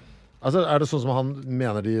brillene. Altså, det sånn som han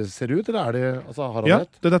mener de ser ut, eller de, har han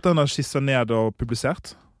rett? Det dette han har skisset ned og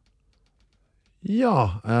publisert.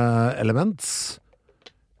 Ja, elements.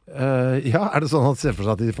 Det sånn han ser for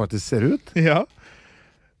seg at de faktisk ser ut? Ja.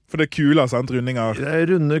 For det kuler, sant? Rundinger.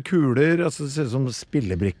 Runde kuler, altså det ser ut som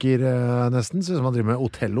spillebrikker nesten. Det ser ut som man driver med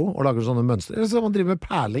Otello og lager sånne mønstre. Det ser ut som man driver med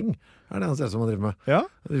perling. Det det han ser ut som man driver med. Ja.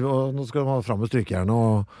 Og nå skal man ha frem med strykejernet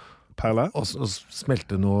og Perle. Og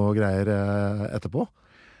smelte noe greier etterpå.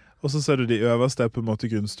 Og så ser du de øverste på en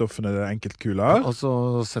måte grunnstoffene, det enkeltkuler. Og så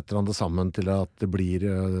setter han det sammen til at det blir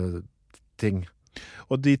ting.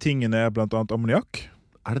 Og de tingene blant annet ammoniakk.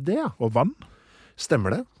 Det det, ja? Og vann.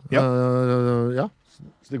 Stemmer det? Ja. Ja.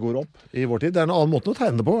 Så det går opp i vår tid. Det en annen måte å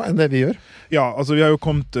tegne det på enn det vi gjør. Ja, altså vi har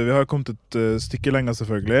kommet et stykke lenger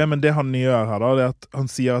selvfølgelig, men det han gjør her da, det at han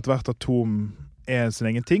sier at hvert atom sin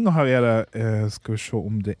egen ting, og her det, skal vi se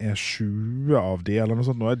om det 20 av de, eller noe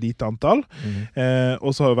sånt, nå et lite antall. Og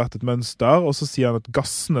så har det vært et mønster, og så sier han at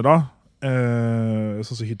gassene da,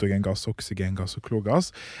 sånn som hydrogengass, oksygengass og klorgass,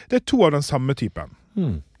 det 2 av den samme typen.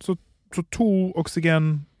 Så 2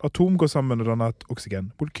 oksygenatom går sammen og danner et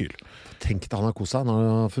oksygenmolekyl. Tenk deg han har koset når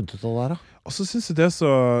han har funnet ut av det her da. Og så synes jeg det er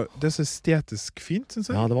så estetisk fint,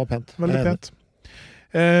 synes jeg. Ja, det var pent. Veldig pent.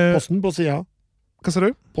 Posten på siden. Hva sa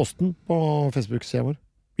du? Posten på Facebook-siden vår.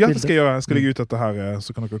 Ja, det skal jeg gjøre. Jeg skal legge ut dette her,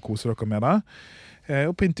 så kan dere kose dere med det.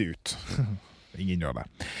 Og printe ut. Ingen gjør det.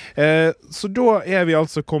 Så da vi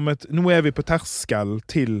altså kommet, nå vi på terskel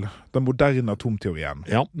til den moderne atomteorien.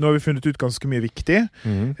 Ja. Nå har vi funnet ut ganske mye viktig.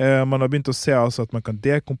 Man har begynt å se altså at man kan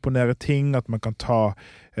dekomponere ting, at man kan ta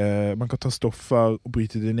stoffer og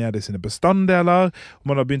bryte det ned i sine bestanddeler. Og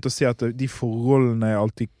man har begynt å se at de forholdene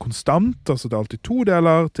alltid konstant, altså det alltid 2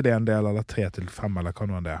 deler til 1 del, eller 3 til 5, eller hva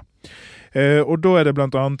noe det Og da det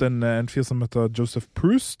blant annet en fyr som heter Joseph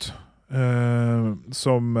Proust,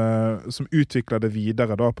 som utvikler det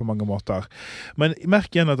videre da på mange måter. Men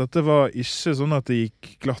merk igjen at dette var ikke sånn at det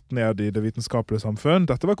gikk glatt ned i det vitenskapelige samfunn.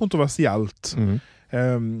 Dette var kontroversielt.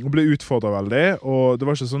 Og ble utfordret veldig, og det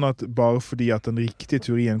var ikke sånn at bare fordi at den riktige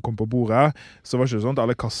teorien kom på bordet, så var det ikke sånn at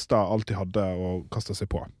alle kastet alt de hadde og kastet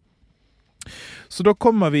seg på. Så da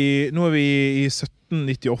nå vi i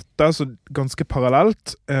 1798, så ganske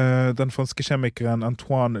parallelt. Den franske kjemikeren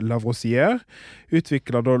Antoine Lavoisier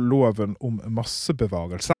utvikler da loven om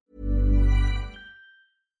massebevarelse.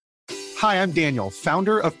 Hi, I'm Daniel,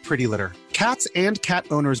 founder of Pretty Litter. Cats and cat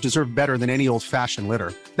owners deserve better than any old-fashioned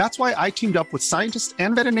litter. That's why I teamed up with scientists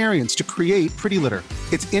and veterinarians to create Pretty Litter.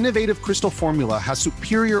 Its innovative crystal formula has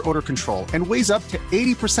superior odor control and weighs up to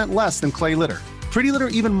 80% less than clay litter. Pretty Litter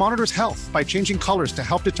even monitors health by changing colors to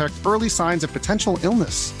help detect early signs of potential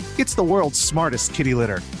illness. It's the world's smartest kitty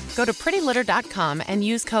litter. Go to prettylitter.com and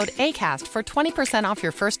use code ACAST for 20% off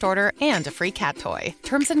your first order and a free cat toy.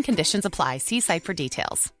 Terms and conditions apply. See site for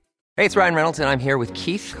details. Hey, it's Ryan Reynolds, and I'm here with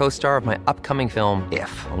Keith, co-star of my upcoming film,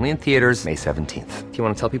 If, only in theaters May 17th. Do you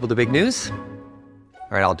want to tell people the big news?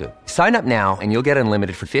 All right, I'll do it. Sign up now and you'll get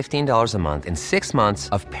unlimited for $15 a month and 6 months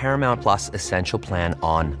of Paramount Plus Essential Plan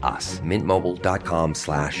on us.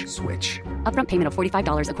 MintMobile.com/switch. Upfront payment of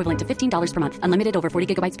 $45 equivalent to $15 per month. Unlimited over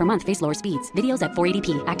 40 gigabytes per month. Face lower speeds. Videos at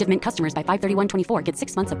 480p. Active Mint customers by 531.24 get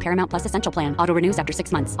 6 months of Paramount Plus Essential Plan. Auto renews after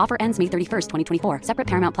 6 months. Offer ends May 31st, 2024. Separate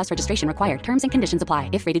Paramount Plus registration required. Terms and conditions apply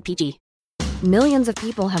if rated PG. Millions of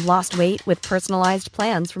people have lost weight with personalized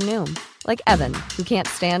plans from Noom. Like Evan, who can't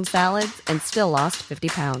stand salads and still lost 50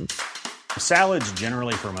 pounds. Salads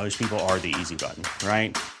generally for most people are the easy button,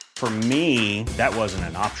 right? For me, that wasn't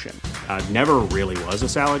an option. I never really was a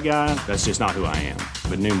salad guy. That's just not who I am.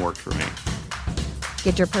 But Noom worked for me.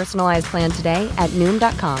 Get your personalized plan today at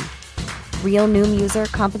Noom.com. Real Noom user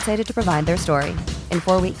compensated to provide their story. In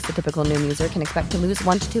 4 weeks, the typical Noom user can expect to lose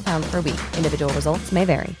 1 to 2 pounds per week. Individual results may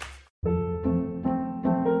vary.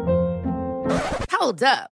 Hold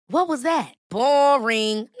up. What was that?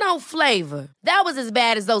 Boring. No flavor. That was as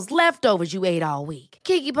bad as those leftovers you ate all week.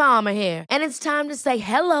 Keke Palmer here, and it's time to say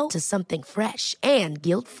hello to something fresh and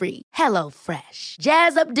guilt-free. Hello Fresh.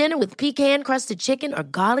 Jazz up dinner with pecan-crusted chicken or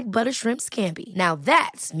garlic butter shrimp scampi. Now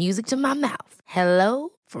that's music to my mouth. Hello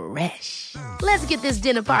Fresh. Let's get this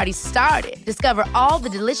dinner party started. Discover all the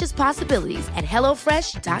delicious possibilities at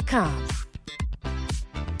hellofresh.com.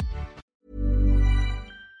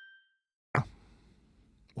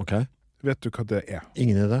 Ok. Vet du hva det er?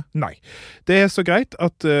 Ingen idé. Nei. Det er så greit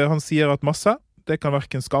at han sier at masse, det kan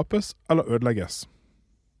hverken skapes eller ødelegges.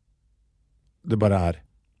 Det bare er.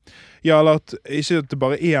 Ja, eller at, ikke at det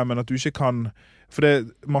bare er, men at du ikke kan, for det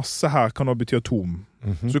masse her kan også bety atom.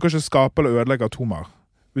 Så du kan ikke skape eller ødelegge atomer.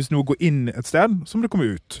 Hvis noe går inn et sted, så må det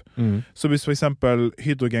komme ut. Så hvis for eksempel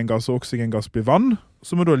hydrogengass og oksygengass blir vann,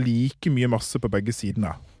 så må du ha like mye masse på begge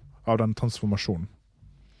sidene av den transformasjonen.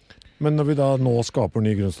 Men når vi da nå skaper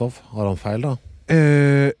ny grunnstoff, har han feil da?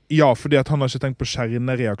 Ja, fordi at han har ikke tenkt på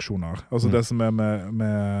kjernereaksjoner. Altså det som er med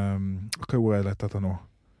hva ord jeg lett etter nå?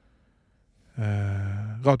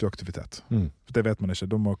 radioaktivitet. Det vet man ikke.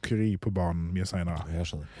 Da må kry på banen mye senere. Jeg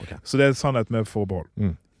skjønner. Okay. Så det sannhet med forbehold.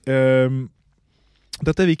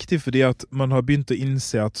 Dette viktig fordi at man har begynt å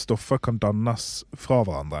innse at stoffer kan dannes fra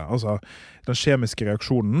hverandre. Altså, den kjemiske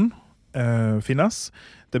reaksjonen finnes.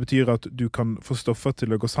 Det betyr at du kan få stoffer til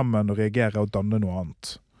å gå sammen og reagere og danne noe annet.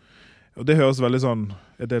 Og det høres veldig sånn,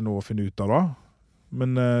 det noe å finne ut av da? Men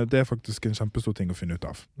det faktisk en kjempestor ting å finne ut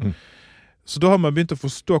av. Så da har man begynt å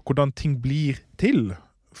forstå hvordan ting blir til.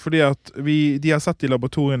 Fordi at de har sett i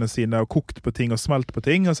laboratoriene sine og kokt på ting og smelt på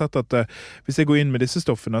ting, og sett at hvis jeg går inn med disse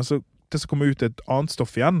stoffene, så det skal komme ut et annet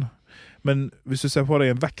stoff igjen. Men hvis du ser på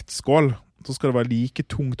deg en vektskål, så skal det være like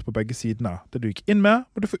tungt på begge sidene. Det du gikk inn med,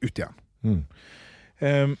 må du få ut igjen.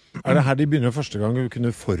 Er det her de begynner første gang å kunne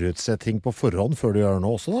forutse ting på forhånd før de gjør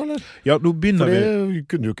noe også da, eller? Ja, nå begynner vi... For det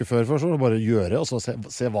kunne du jo ikke før, så bare gjøre, og så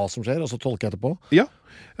se hva som skjer, og så tolke etterpå. Ja,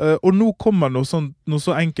 og nå kommer noe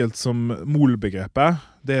så enkelt som molbegrepet.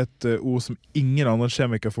 Det er et ord som ingen andre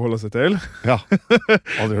kjemikere forholder seg til. Ja,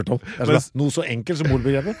 aldri hørt om. Noe så enkelt som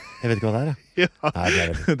molbegrepet? Jeg vet ikke hva det er. Ja, nei,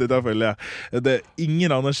 det er derfor jeg ler. Det er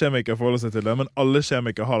ingen andre kjemikere forholder seg til det, men alle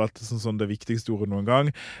kjemikere har dette som det viktigste ordet noen gang.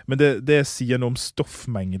 Men det sier noe om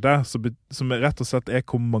stoffmengde, som rett og slett er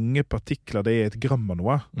hvor mange partikler det er i et gram av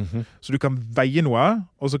noe. Så du kan veie noe,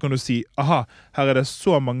 og så kan du si, aha, her er det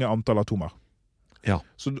så mange antall atomer. Ja.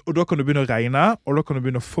 Og da kan du begynne å regne, og da kan du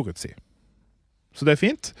begynne å forutsi. Så det er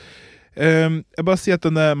fint. Jeg bare sier at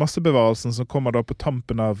denne massebevarelsen som kommer da på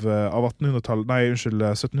tampen av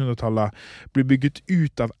 1700-tallet blir bygget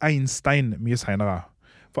ut av Einstein mye senere.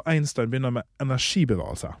 For Einstein begynner med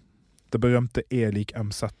energibevarelse. Det berømte E lik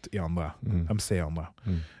MZ i andre, MC i andre.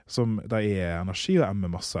 Som der er energi og M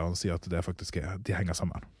med masse, og han sier at det faktisk de henger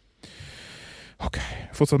sammen. Ok,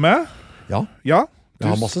 fortsatt med? Ja. Ja? Jeg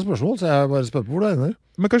har masse spørsmål, så jeg er bare spent på hvor det ender.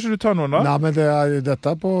 Men kanskje du tar noen da? Nei, men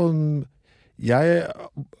dette på...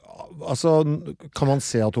 Altså, kan man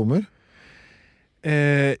se atomer?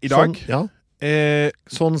 I dag? Sånn, ja.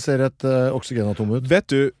 Sånn ser et oksygenatom ut. Vet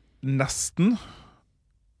du, nesten.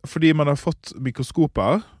 Fordi man har fått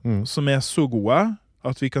mikroskoper som er så gode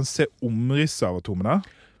at vi kan se omrisset av atomene.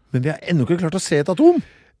 Men vi har ennå ikke klart å se et atom.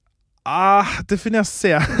 Definer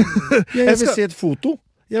se. Jeg vil se et foto.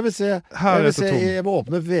 Jeg vil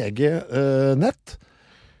åpne VG nett.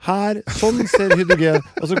 Her, sånn ser hydrogen.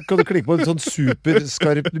 Og så kan du klikke på et sånn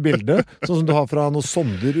superskarpt bilde, sånn som du har fra noen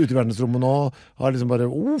sonder ute i verdensrommet nå. Har liksom bare,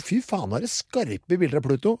 fy faen, her er skarpe bilder av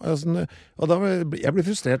Pluto. Og da jeg blir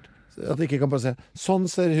frustrert at jeg ikke kan bare se. Sånn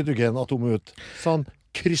ser hydrogenatomet ut. Sånn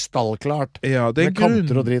krystallklart. Ja, med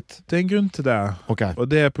kanter og dritt. Det er en grunn til det. Okay. Og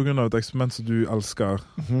det er på grunn av et eksperiment som du elsker.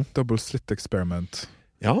 Double slit experiment.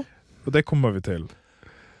 Ja. Og det kommer vi til.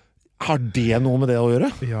 Har det noe med det å gjøre?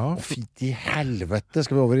 Ja. Fy i helvete,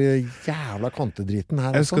 skal vi over i jævla kvantedriten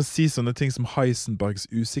her? Jeg skal si sånne ting som Heisenbergs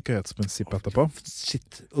usikkerhetsprinsipp etterpå.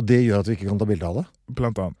 Shit, og det gjør at vi ikke kan ta bilde av det?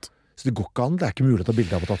 Blant annet. Så det går ikke an, det er ikke mulig å ta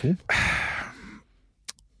bilde av et atom?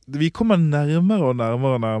 Vi kommer nærmere og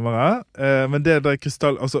nærmere, men det der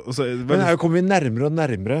krystall... Men her kommer vi nærmere og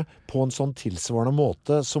nærmere på en sånn tilsvarende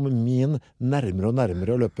måte som min nærmere og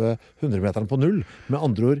nærmere å løpe 100-meteren på null. Med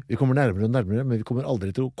andre ord, vi kommer nærmere og nærmere, men vi kommer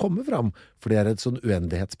aldri til å komme fram, for det er et sånn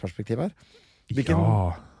uendighetsperspektiv her.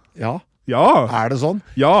 Ja. Er det sånn?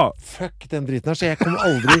 Ja. Fuck den driten her, så jeg kommer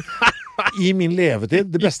aldri... I min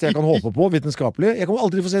levetid, det beste jeg kan håpe på vitenskapelig, jeg kommer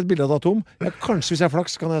aldri til å få se et bilde av et atom. Kanskje hvis jeg er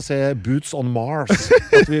flaks kan jeg se Boots on Mars.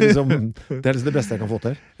 Det er liksom det beste jeg kan få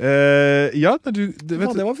til. Ja, men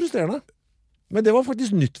det var frustrerende. Men det var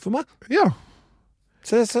faktisk nytt for meg. Ja.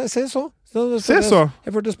 Se så.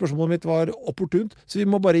 Jeg følte spørsmålet mitt var opportunt, så vi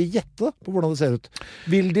må bare gjette på hvordan det ser ut.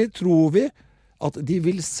 Tror vi at de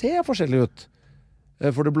vil se forskjellig ut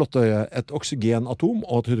for det blotte øyet? Et oksygenatom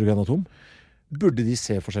og et hydrogenatom? Burde de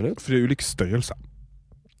se forskjellig ut? For det er ulik størrelse.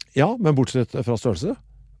 Ja, men bortsett fra størrelse,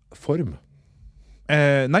 form.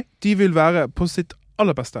 Nei, de vil være på sitt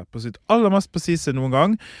aller beste, på sitt aller mest presise noen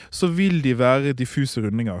gang, så vil de være diffuse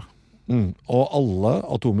rundinger. Og alle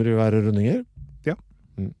atomer vil være rundinger? Ja.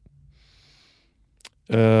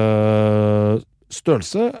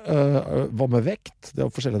 Størrelse, hva med vekt? Det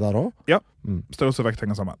er forskjellig der også? Ja, størrelse og vekt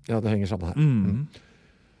henger sammen. Ja, det henger sammen her.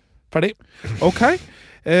 Ferdig. Ok.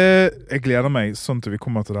 Jeg gleder meg sånn til vi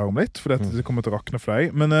kommer til det her om litt, for det kommer til å rakne for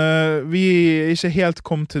deg. Men vi er ikke helt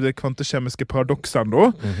kommet til det kvantekjemiske paradokset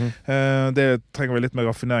ennå. Det trenger vi litt mer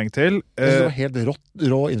raffinering til. Det var helt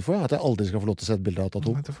rå info, at jeg aldri skal få lov til å se et bilde av et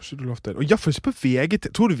atom. Nei, det får ikke du lov til. Og jeg får ikke på VG.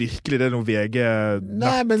 Tror du virkelig det er noe VG-nettinfo?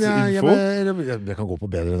 Nei, men jeg kan gå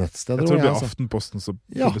på bedre nettsteder. Jeg tror det blir Aftenposten som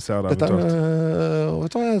publiserer det. Vet du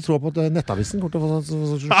hva, jeg tror på at Nettavisen kommer til å få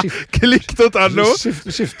sånn Klikk.no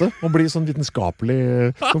skifte og bli sånn vitenskapelig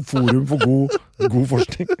som forum for god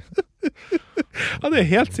forskning. Ja, det er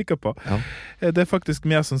jeg helt sikker på. Ja. Det er faktisk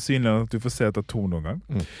mer sannsynlig enn at du får se et atom noen gang.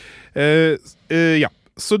 Ja,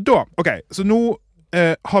 så da, så nå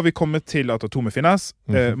har vi kommet til at atomet finnes.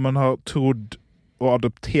 Man har trodd og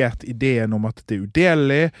adoptert ideen om at det er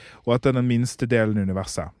udelelig, og at det er den minste delen i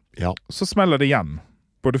universet. Ja. Så smeller det igjen,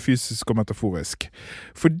 både fysisk og metaforisk.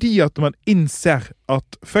 Fordi at man innser at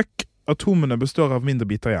atomene består av mindre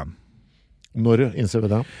biter igjen. Når innser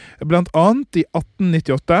vi det? Blant annet i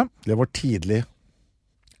 1898. Det var tidlig.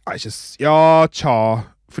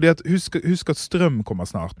 Fordi at husk at strøm kommer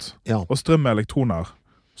snart. Ja. Og strøm er elektroner.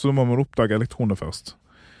 Så da må man oppdage elektroner først.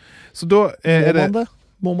 Så da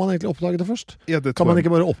Må man egentlig oppdage det først? Ja, det kan man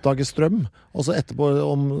ikke bare oppdage strøm, og så etterpå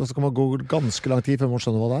så kan man gå ganske lang tid før man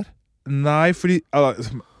skjønner hva det er? Nei, fordi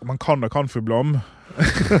man kan fru Blom.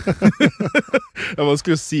 Det er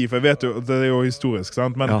vanskelig å si, for jeg vet jo, det er jo historisk,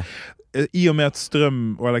 sant? Men i og med at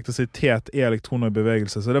strøm og elektrisitet er elektroner i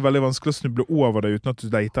bevegelse, så er det veldig vanskelig å snuble over det uten at du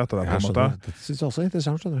leter etter det på en måte. Det synes jeg også er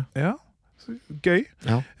interessant, skjønner du. Ja, gøy.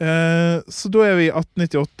 Ja. Så da er vi i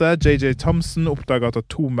 1898. J.J. Thomson oppdager at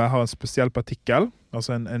atomet har en spesiell partikkel,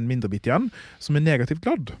 altså en mindre bit igjen, som er negativt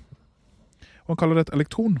ladd. Og han kaller det et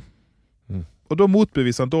elektron. Og da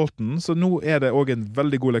motbeviser han Dalton, så nå er det også en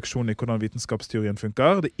veldig god leksjon i hvordan vitenskapsteorien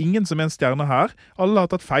funker. Det er ingen som er en stjerne her. Alle har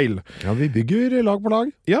tatt feil. Ja, vi bygger lag på lag.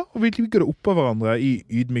 Ja, og vi bygger det oppå hverandre i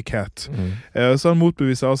ydmykhet. Så han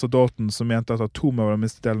motbeviser altså Dalton, som mente at atomet var den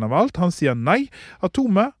minste delen av alt. Han sier nei,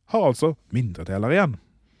 atomet har altså mindre deler igjen.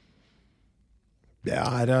 Det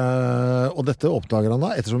og dette oppdager han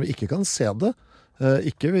da, ettersom vi ikke kan se det,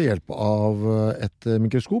 ikke ved hjelp av et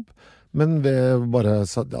mikroskop, men ved bare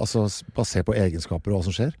se på egenskaper og hva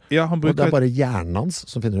som skjer. Ja, og det er bare hjernen hans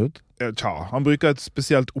som finner ut. Han bruker et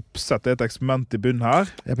spesielt oppsett, et eksperiment i bunnen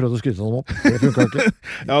her. Jeg prøvde å skryte han opp, det funker ikke.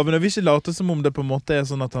 Ja, men jeg vil ikke late som om det på en måte er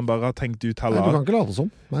sånn at han bare har tenkt ut heller. Nei, du kan ikke late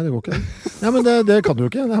som. Nei, det går ikke. Ja, men det kan du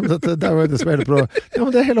ikke. Nei, det er jo det som er hele problemet. Ja,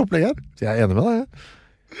 men det er hele opplegget. Så jeg er enig med deg.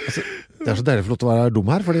 Altså, det er så deilig flott å være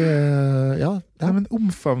dum her, fordi ja, men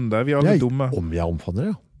omfavn det, vi er alle dumme. Jeg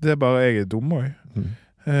omfavner, ja. Det er bare jeg er dum også.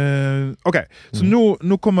 Så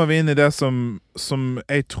nå kommer vi inn i det som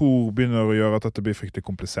jeg tror begynner å gjøre at dette blir fryktelig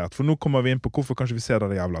komplisert. For nå kommer vi inn på hvorfor kanskje vi ser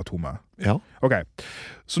det jævla atomet. Ja.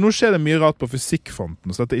 Så nå skjer det mye rart på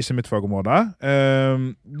fysikkfronten, så dette er ikke mitt fagområde.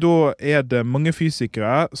 Da er det mange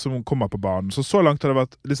fysikere som kommer på banen. Så langt har det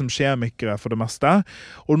vært liksom kjemikere for det meste.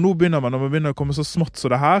 Og nå når man begynner å komme så smått så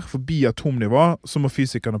det her, forbi atomnivå, så må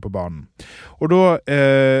fysikerne på banen. Og da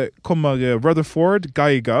kommer Rutherford,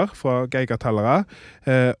 Geiger fra Geiger-tellere,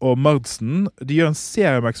 og Marsden. De gjør en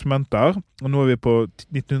serie med eksperimenter, og nå er vi på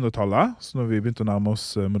 1900-tallet, så nå har vi begynt å nærme oss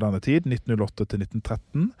moderne tid, 1908 til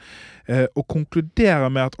 1913, og konkluderer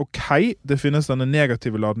med at det finnes denne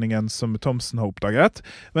negative ladningen som Thomson har oppdaget,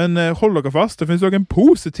 men hold dere fast, det finnes også en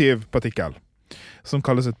positiv partikkel, som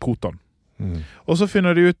kalles et proton. Og så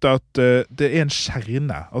finner de ut at det er en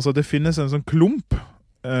kjerne, altså det finnes en sånn klump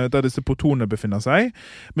der disse protonene befinner seg,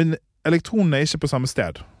 men elektronene er ikke på samme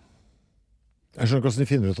sted. Jeg skjønner ikke hvordan de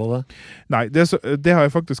finner ut av det. Nei, det har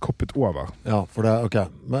jeg faktisk hoppet over. Ja, for det, ok,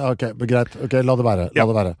 greit. Ok, la det være. Jeg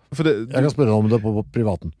kan spørre om det på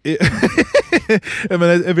privaten.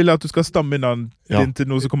 Men jeg vil at du skal stamme inn din til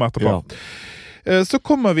noe som kommer etterpå. Ja. Så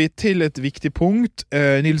kommer vi til et viktig punkt.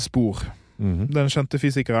 Niels Bohr, den kjente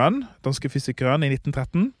fysikeren, danske fysikeren i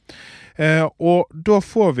 1913. Og da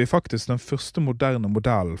får vi faktisk den første moderne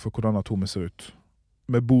modellen for hvordan atomet ser ut.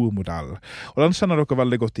 Med Bohr-modellen. Og den kjenner dere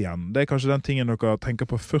veldig godt igjen. Det er kanskje den tingen dere tenker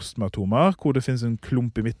på først med atomer, hvor det finnes en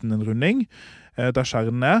klump i midten, en runding, der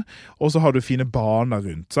kjernen er, og så har du fine baner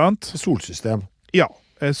rundt, sant? Solsystem. Ja,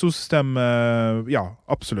 solsystem, ja,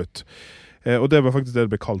 absolutt. Og det var faktisk det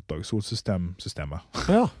det ble kalt også, solsystemsystemet.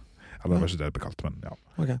 Ja. Eller det var ikke det det ble kalt, men ja.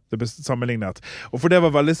 Okay. Det ble sammenlignet. Og for det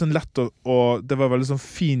var veldig sånn lett, og det var veldig sånn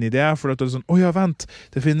fin idé, for det var sånn, vent,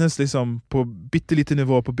 det finnes liksom på bittelite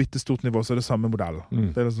nivå, på bittestort nivå, så er det samme modell.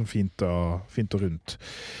 Det er liksom fint og rundt.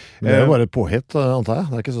 Men det er jo bare påhitt, antar jeg.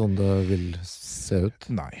 Det er ikke sånn det vil se ut.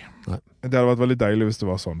 Nei. Det hadde vært veldig deilig hvis det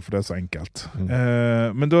var sånn, for det er så enkelt.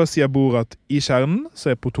 Men da sier Bohr at i kjernen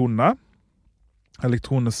så er protonene,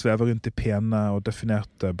 elektronene svever rundt i pene og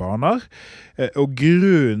definerte baner. Og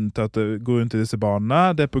grunnen til at det går rundt i disse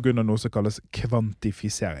banene, det er på grunn av noe som kalles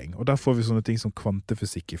kvantifisering. Og der får vi sånne ting som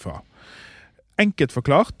kvantefysikk ifra. Enkelt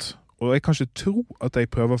forklart, og jeg kan ikke tro at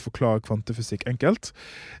jeg prøver å forklare kvantefysikk enkelt,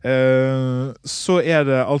 så er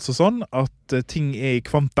det altså sånn at ting er i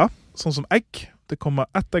kvanta, sånn som egg. Det kommer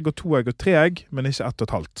 1 egg og 2 egg og 3 egg, men ikke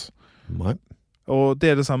 1,5. Nei. Og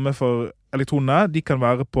det er det samme for elektronene. De kan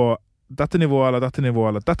være på dette nivået, eller dette nivået,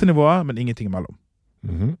 eller dette nivået, men ingenting imellom.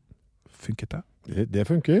 Funket det? Det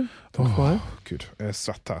funker. Takk for meg. Gud, jeg er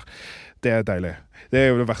svett her. Det er deilig. Det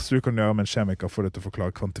er jo det verste du kan gjøre med en kjemiker for det til å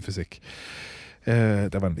forklare kvantifysikk.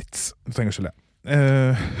 Det var en vits. Du trenger ikke le.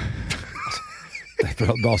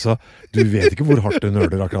 Altså, du vet ikke hvor hardt du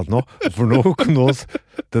nøler akkurat nå. For nå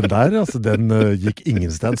den der, altså, den gikk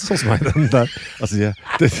ingensteds hos meg, den der. Altså, jeg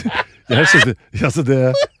skjønner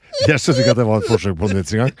ikke at det var et forsøk på en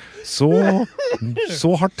vits engang. Så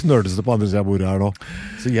hardt nøles det på andre siden av bordet her nå.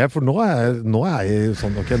 For nå er jeg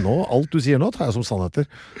sånn, ok, alt du sier nå tar jeg som sannheter.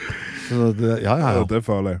 Så ja. Det er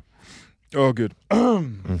farlig. Gud.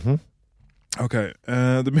 Ok,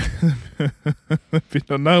 det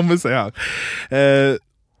begynner å nærme seg her.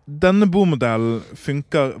 Denne bomodellen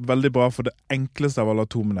funker veldig bra for det enkleste av alle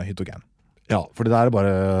atomene hydrogen. Ja, for det er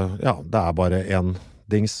bare en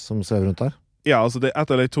dings som ser rundt der. Ja, altså det er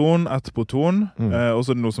ett elektron, ett proton, og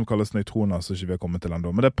så er det noe som kalles nøytroner, så ikke vi har kommet til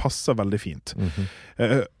enda. Men det passer veldig fint.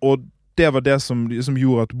 Og det var det som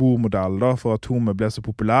gjorde at Bohr-modellen for atomet ble så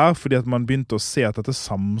populær, fordi at man begynte å se at dette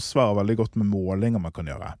samsvarer veldig godt med målinger man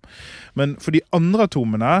kan gjøre. Men for de andre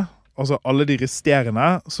atomene, altså alle de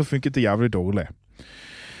resterende, så funket det jævlig dårlig.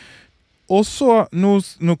 Og så,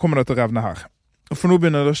 nå kommer det til å revne her. For nå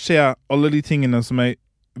begynner det å skje alle de tingene som jeg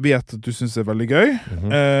vet at du synes er veldig gøy,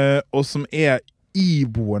 og som er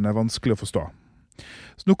iboende vanskelig å forstå.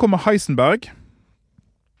 Så nå kommer Heisenberg,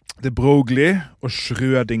 de Broglie og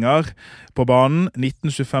Schrödinger på banen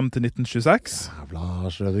 1925 til 1926.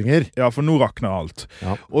 Jævla Schrödinger. Ja, for nå rakner alt.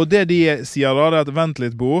 Ja. Og det de sier da, det er at vent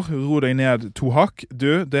litt, Bohr, ro deg ned 2 hakk.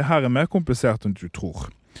 Det her er mer komplisert enn du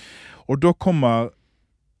tror. Og da kommer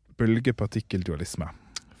bølgepartikkeldualisme.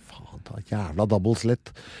 Faen, da jævla double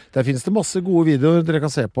slit. Der finnes det masse gode videoer dere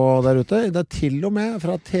kan se på der ute. Det er til og med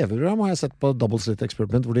fra TV-program har jeg sett på Double Slit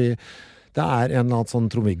Experiment, hvor det er en eller annen sånn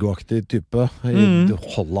Tromiggo-aktig type i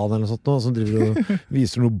Holland eller noe sånt, som driver og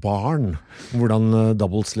viser noe barn hvordan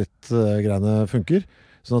double slit-greiene funker.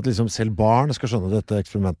 Sånn at liksom selv barn skal skjønne dette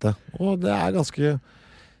eksperimentet. Og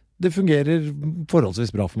det fungerer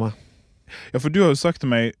forholdsvis bra for meg. Ja, for du har jo sagt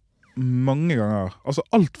til meg mange ganger, altså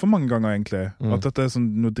alt for mange ganger egentlig, at dette er sånn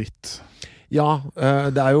noe dritt. Ja,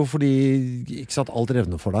 det er jo fordi, ikke sant, alt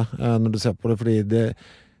revner for deg når du ser på det, fordi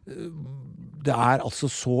det er altså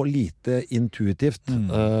så lite intuitivt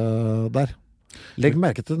der. Legg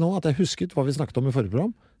merke til nå at jeg husket hva vi snakket om i forrige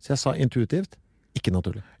program, så jeg sa intuitivt, ikke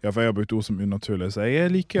naturlig. Ja, for jeg har brukt ord som unaturlig, så jeg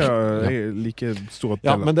er like stor at det.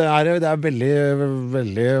 Ja, men det er veldig,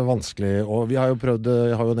 veldig vanskelig, og jeg har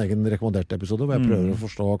jo en egen rekommendert episode, hvor jeg prøver å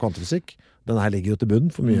forstå kvantefysikk. Den her ligger jo til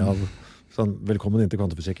bunn for mye av sånn, velkommen inn til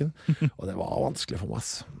kvantefysikken, og det var vanskelig for meg.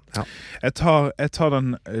 Ja. Jeg tar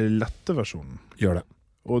den lette versjonen. Gjør det.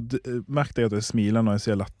 Og merk deg at jeg smiler når jeg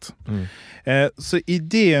sier lett. Så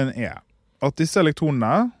ideen er at disse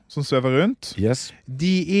elektronene som svever rundt,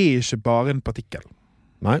 de er ikke bare en partikkel.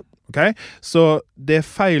 Nei. Okay? Så det er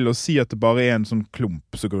feil å si at det bare er en sånn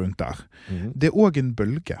klump som går rundt der. Det er også en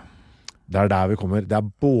bølge. Det er der vi kommer. Det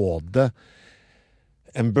er både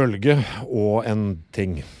en bølge og en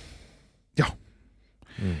ting. Ja.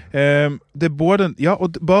 Det er både,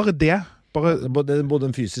 og bare det. Det er både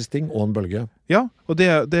en fysisk ting og en bølge. Ja, og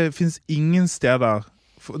det finnes ingen steder,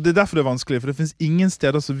 det er derfor det er vanskelig, for det finnes ingen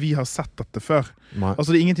steder som vi har sett dette før. Nei.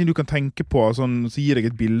 Altså det er ingenting du kan tenke på sånn, så gir deg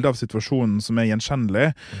et bilde av situasjonen som er gjenkjennelig,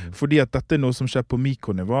 fordi at dette er noe som skjer på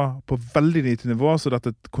mikronivå, på veldig lite nivå, så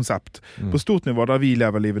dette er et konsept. På stort nivå, der vi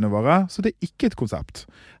lever livene våre, så det er ikke et konsept.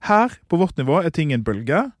 Her, på vårt nivå, er ting en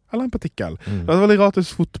bølge eller en partikkel. Det er veldig rart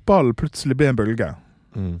hvis fotball plutselig blir en bølge.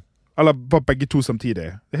 Eller bare begge to samtidig.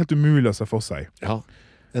 Det er helt umulig å se for seg. Ja,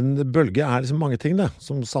 en bølge er liksom mange ting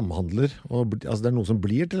som samhandler. Og, altså det er noe som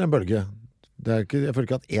blir til en bølge. Jeg føler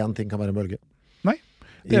ikke at én ting kan være en bølge. Nei.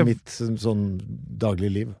 I mitt sånn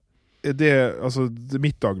daglige liv.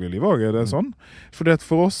 Mitt daglige liv også er det sånn.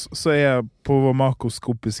 For oss så er på vår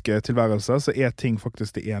makroskopiske tilværelse så er ting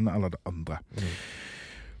faktisk det ene eller det andre.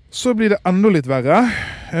 Så blir det enda litt verre,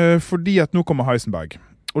 fordi at nå kommer Heisenberg.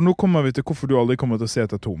 Og nå kommer vi til hvorfor du aldri kommer til å se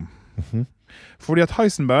et atom. Fordi at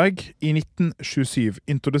Heisenberg i 1927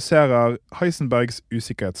 introduserer Heisenbergs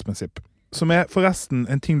usikkerhetsprinsipp, som er forresten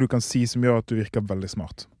en ting du kan si som gjør at du virker veldig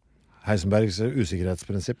smart. Heisenbergs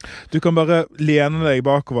usikkerhetsprinsipp. Du kan bare lene deg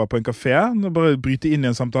bakover på en kafé, og bare bryte inn i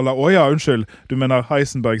en samtale. Unnskyld, du mener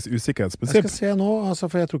Heisenbergs usikkerhetsprinsipp? Jeg skal se nå,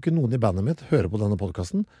 for jeg tror ikke noen i bandet mitt hører på denne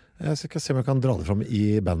podcasten. Jeg skal se om jeg kan dra det fram i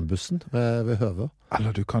bandbussen ved Høve.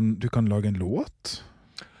 Eller du kan lage en låt?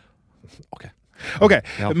 Ok,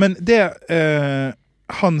 ja. Men det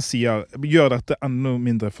han sier gjør dette enda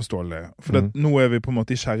mindre forståelig, for nå er vi på en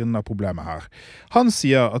måte i kjernen av problemet her. Han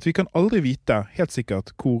sier at vi kan aldri vite helt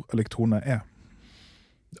sikkert hvor elektroner er.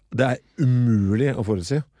 Det er umulig å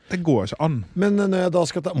forutsi. Det går ikke an. Men når jeg da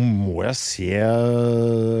skal må jeg se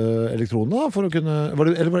elektronene da, for å kunne...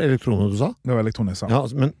 Eller var det elektronene du sa? Det var elektroner, jeg sa. Ja,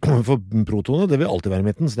 men for protonene, det vil alltid være i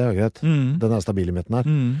midten, så det er jo greit. Den er stabil i midten her.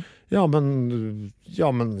 Ja,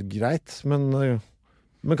 men greit. Men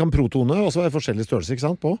kan protonene også være forskjellige størrelser, ikke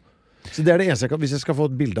sant, på? Så det er det eneste jeg kan... Hvis jeg skal få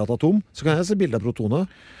et bilde av et atom, så kan jeg se bilde av protonet.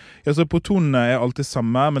 Ja, så protonene er alltid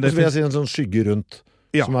samme, men det så vil jeg si en sånn skygge rundt,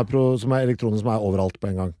 som er elektroner som er overalt på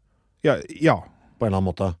en gang. Ja. På en eller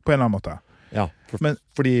annen måte. På en eller annen måte. Ja,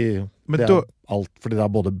 fordi det er alt, fordi det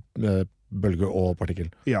er både bølge og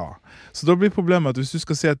partikkel. Ja, så da blir problemet at hvis du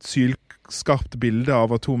skal se et sylskarpt bilde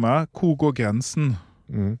av atomet, hvor går grensen?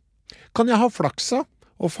 Kan jeg ha flaksa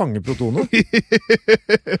og fange protoner?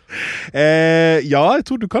 Ja, jeg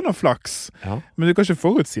tror du kan ha flaks, men du kan ikke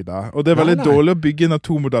forutsi det. Og det er veldig dårlig å bygge en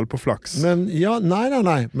atommodell på flaks. Men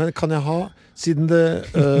nei. Men kan jeg ha, siden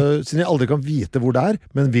jeg aldri kan vite hvor det er,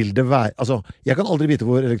 men vil det være, altså, jeg kan aldri vite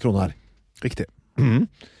hvor elektronen er. Riktig.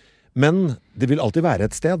 Men det vil alltid være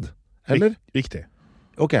et sted, eller? Riktig.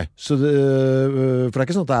 Ok, så for det er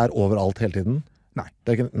ikke sånn at det er overalt hele tiden? Nei.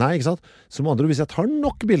 Nei, ikke sant? Så med andre ord, hvis jeg tar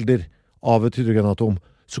nok bilder av et hydrogenatom,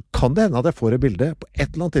 så kan det hende at jeg får et bilde på et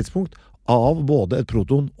eller annet tidspunkt av både et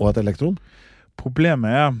proton og et elektron.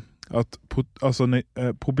 Problemet er at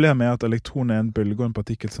elektron er en bølge og en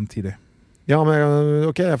partikkel samtidig. Ja, men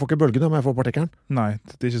ok, jeg får ikke bølgen, men jeg får partikkelen. Nei,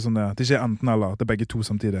 det er ikke sånn det er. Det er ikke enten eller, det er begge to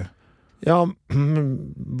samtidig. Ja,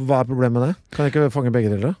 hva er problemet med det? Kan jeg ikke fange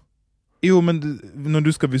begge deler? Jo, men når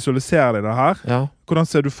du skal visualisere det her, hvordan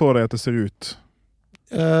ser du for deg at det ser ut?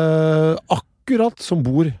 Akkurat som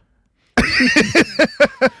bord.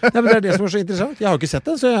 Nei, men det er det som er så interessant. Jeg har ikke sett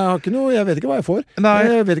det, så jeg vet ikke hva jeg får.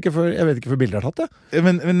 Jeg vet ikke før bildet er tatt det.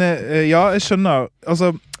 Men jeg skjønner. Altså,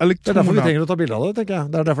 det er derfor vi trenger å ta bilder av det, tenker jeg.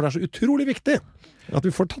 Det er derfor det er så utrolig viktig at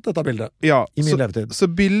vi får tatt dette bildet i min levetid. Så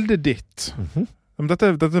bildet ditt, dette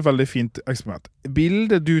er et veldig fint eksperiment.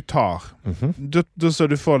 Bildet du tar, da ser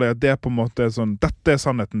du for deg at det på en måte er sånn, dette er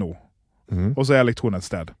sannheten nå. Og så er elektronen et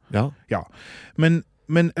sted. Ja.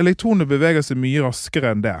 Men elektroner beveger seg mye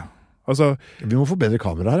raskere enn det. Altså, vi må få bedre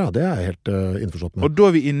kameraer, det er jeg helt innforstått med. Og da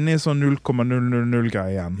er vi inne i sånn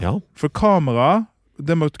 0,000-greie igjen. Ja. For kamera,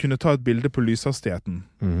 det må kunne ta et bilde på lyshastigheten.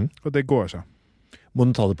 Og det går ikke. Må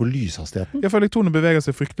den ta det på lyshastigheten? Ja, for elektroner beveger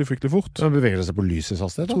seg fryktelig fort. Den beveger seg på lysets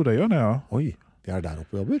hastighet? Jeg tror det gjør det, ja. Oi, vi er der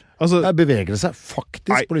oppe og jobber. Altså, det beveger seg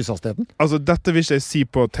faktisk på lyshastigheten. Altså, dette vil ikke jeg si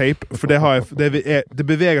på tape, for det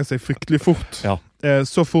beveger seg fryktelig fort. Ja.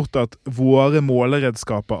 Så fort at våre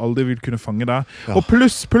måleredskaper aldri vil kunne fange det. Og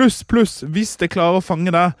pluss, hvis det klarer å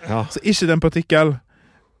fange det, så er ikke det en partikkel.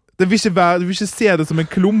 Du vil ikke se det som en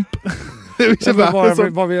klump.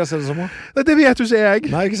 Hva vil jeg se det som? Nei, det vet jo ikke jeg.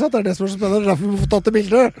 Nei, ikke sant? Det er det som er så spennende. Derfor vi må få tatt det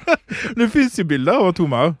bildet. Det finnes jo bilder av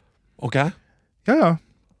atomer. Ok. Ja.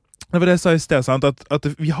 Det var det jeg sa i sted, sant? At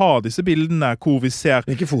vi har disse bildene hvor vi ser...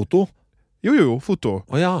 Ikke foto? Jo, foto.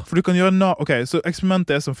 Ja. For du kan gjøre... Ok, så eksperimentet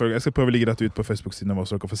er som følger... Jeg skal prøve å ligge dette ut på Facebook-siden vår,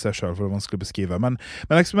 så dere får se selv, for det er vanskelig å beskrive. Men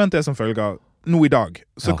eksperimentet er som følger... Nå i dag,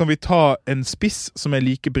 så kan vi ta en spiss som er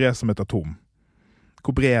like bred som et atom.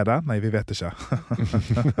 Hvor bred er det? Nei, vi vet ikke.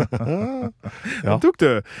 Tok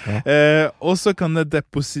du? Ja. Og så kan det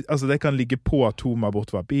kan ligge på atomer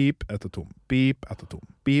bortover. Beep, et atom. Beep, et atom.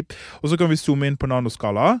 Beep. Og så kan vi zoome inn på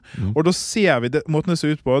nanoskala. Og da ser vi, måten det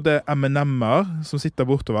ser ut på, det er M&M-er som sitter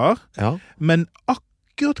bortover. Ja. Men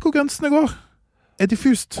akkurat hvor grensene går, er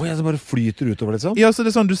diffust. Ja, det bare flyter utover, liksom? Ja, så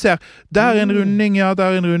det er sånn, du ser, der er en runding, der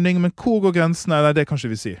er en runding, men hvor går grensene? Nei, det kan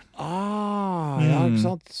ikke vi si. Ja, ikke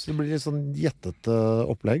sant? Så det blir litt sånn gjettete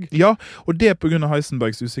opplegg. Ja, og det er på grunn av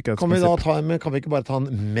Heisenbergs usikkerhetsprinsipp. Kan vi ikke bare ta en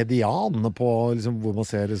median på liksom, hvor man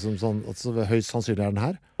ser liksom, sånn, altså, høyst sannsynlig er den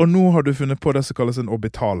her? Og nå har du funnet på det som kalles en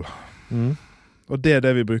orbital. Og det er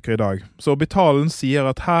det vi bruker i dag. Så orbitalen sier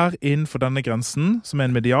at her innenfor denne grensen, som er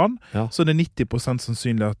en median, så er det 90%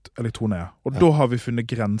 sannsynlig at elektroner er. Og da har vi funnet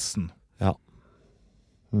grensen. Ja.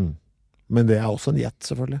 Men det er også en gjett,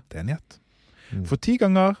 selvfølgelig. Det er en gjett. For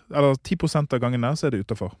 10% av gangene så er det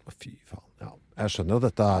utenfor. Fy faen, ja. Jeg skjønner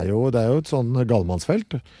at det er jo et sånn galmannsfelt,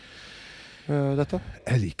 dette.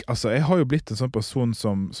 Jeg har jo blitt en sånn person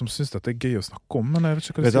som synes at det er gøy å snakke om, men jeg vet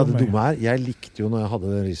ikke hva det sier om meg. Det dumme er, jeg likte jo når jeg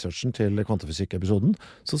hadde researchen til kvantefysikk-episoden,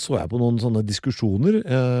 så jeg på noen sånne diskusjoner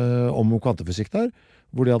om kvantefysikk der,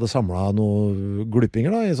 hvor de hadde samlet noen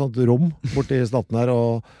gluppinger da, i et sånt rom borte i staten her,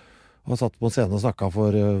 og satt på en scene og snakket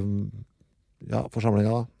for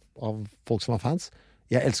forsamlingen da, av folk som var fans.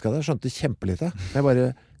 Jeg elsket det, jeg skjønte kjempelite. Jeg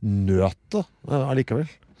bare nøt det allikevel.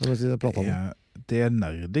 Det er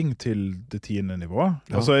nerding til det 10. nivået.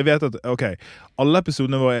 Ja. Altså, jeg vet at, alle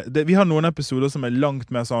episodene våre, vi har noen episoder som er langt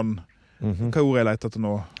mer sånn, hva ord jeg leter etter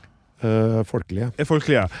nå? folkelige.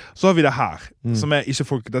 Folkelige. Så har vi det her, som ikke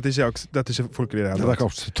folkelig. Dette ikke folkelig. Det er ikke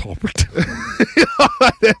akseptabelt.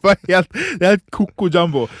 Ja, det er helt koko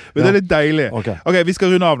jumbo. Men det er litt deilig. Ok, vi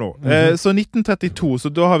skal runde av nå. Så 1932,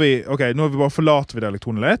 så da har vi, nå har vi bare forlater vi det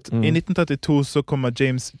elektronet litt. I 1932 så kommer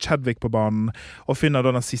James Chadwick på banen og finner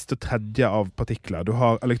da den siste tredje av partikler. Du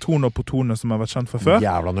har elektroner og protoner som har vært kjent fra før.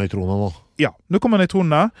 Jævla nøytroner nå. Ja, nå kommer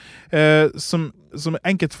nøytronene, som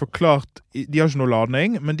enkelt forklart, de har ikke noe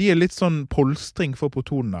ladning, men de er litt sånn polstring for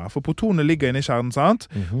protonene. For protonene ligger inne i kjernen, sant?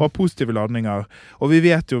 Og har positive ladninger. Og vi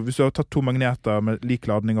vet jo, hvis du har tatt to magneter med lik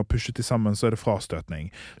ladning og pushet de sammen, så er det frastøtning.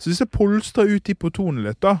 Så disse polstrer ut i protonene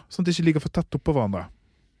litt da, sånn at de ikke ligger for tett oppå hverandre.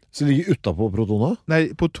 Så de ligger utenpå protonene? Nei,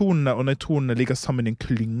 protonene og nøytronene ligger sammen i en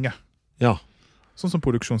klynge. Ja. Sånn som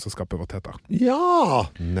produksjonsselskapet vårt heter. Ja,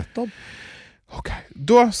 nettopp. Ok,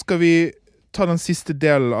 da skal vi ta den siste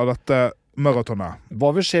delen av dette maratonet. Hva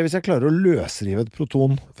vil skje hvis jeg klarer å løsrive et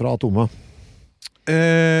proton fra atomet?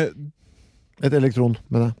 Et elektron,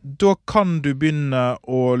 mener jeg. Da kan du begynne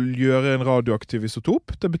å gjøre en radioaktiv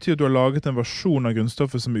isotop. Det betyr at du har laget en versjon av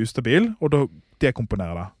grunnstoffet som er ustabil, og da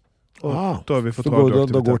dekomponerer det. Da har vi fått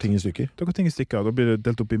radioaktivitet. Da går ting i stykker? Da går ting i stykker, da blir det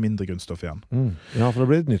delt opp i mindre grunnstoff igjen. Ja, for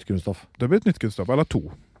det blir et nytt grunnstoff. Det blir et nytt grunnstoff, eller to.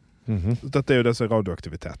 Dette er jo det som er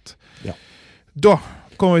radioaktivitet. Ja. Da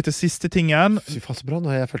kommer vi til siste tingen. Fy faen så bra,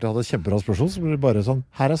 når jeg følte jeg hadde et kjempebra spørsmål, så blir det bare sånn,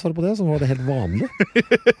 her er svaret på det, så var det helt vanlig.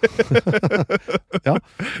 Ja,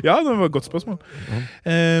 det var et godt spørsmål.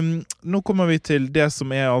 Nå kommer vi til det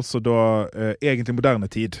som er altså da egentlig moderne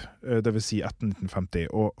tid, det vil si etter 1950,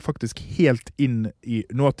 og faktisk helt inn i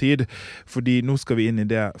nåtid, fordi nå skal vi inn i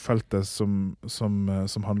det feltet som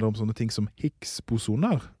handler om sånne ting som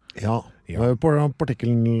Higgs-bosoner. Ja, det er jo på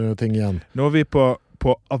partikkelting igjen. Nå er vi på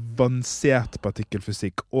avansert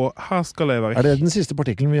partikkelfysikk, og her skal jeg være... Er det den siste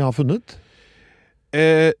partikkelen vi har funnet?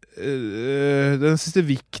 Den siste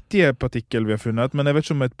viktige partikkel vi har funnet, men jeg vet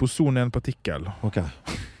ikke om et boson er en partikkel.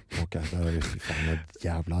 Ok, det er jo faen et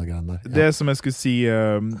jævla greier der. Det som jeg skulle si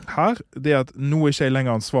her, det er at nå er ikke jeg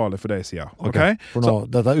lenger ansvarlig for det jeg sier. Okay? For nå,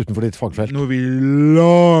 dette er utenfor ditt fagfelt. Nå er vi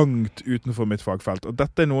langt utenfor mitt fagfelt, og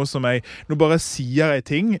dette er noe som nå bare sier jeg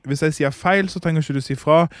ting. Hvis jeg sier feil, så trenger ikke du si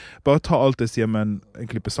fra. Bare ta alt jeg sier med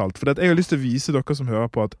en klippe salt. For jeg har lyst til å vise dere som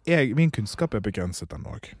hører på at min kunnskap er begrenset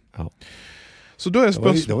ennå. Ja. Så da er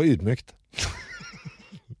spørsmålet... Det var ydmykt.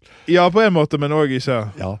 Ja, på en måte, men også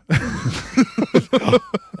ikke. Ja.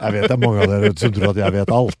 Jeg vet det er mange av dere som tror at jeg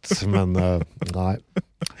vet alt, men nei.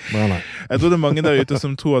 Jeg tror det er mange der ute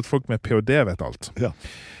som tror at folk med PhD vet alt. Ja.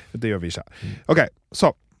 Det gjør vi ikke. Ok,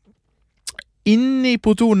 så. Inni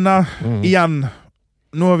protonene, igjen,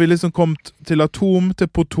 nå har vi liksom kommet til atom, til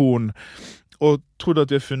proton, og trodde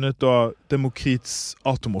at vi har funnet da Demokrits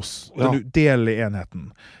atomos, den udelige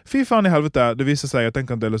enheten. Fy faen i helvete, det viser seg at den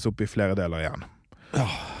kan deles opp i flere deler igjen. Ja.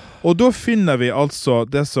 Og da finner vi altså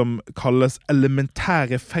det som kalles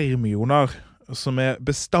elementære fermioner, som er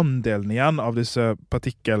bestanddelen igjen av disse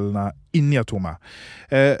partiklene inni atomet.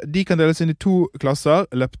 De kan deles inn i to klasser,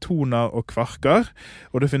 leptoner og kvarker,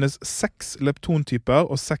 og det finnes 6 leptontyper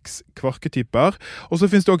og 6 kvarketyper, og så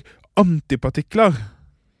finnes det også antipartikler.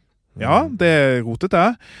 Ja, det er rotet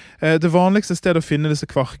det. Det vanligste stedet å finne disse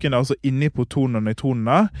kvarkene, altså inni protonene og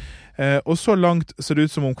nøytronene, og så langt ser det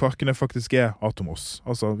ut som om kvarkene faktisk er atomos.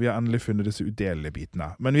 Altså, vi har endelig funnet disse udelige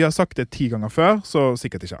bitene. Men vi har sagt det 10 ganger før, så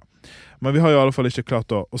sikkert ikke. Men vi har i alle fall ikke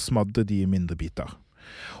klart å smadre de i mindre biter.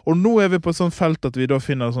 Og nå er vi på et sånt felt at vi da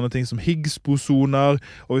finner sånne ting som Higgs-bosoner,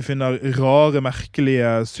 og vi finner rare,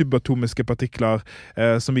 merkelige subatomiske partikler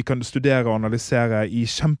som vi kan studere og analysere i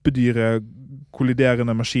kjempedyre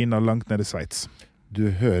kolliderende maskiner langt ned i Sveits. Du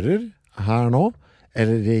hører her nå,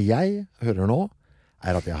 eller det jeg hører nå,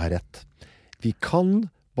 er at jeg har rett. Vi kan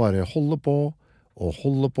bare holde på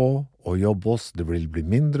og jobbe oss. Det vil bli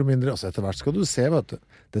mindre og mindre. Altså etter hvert skal du se, vet du.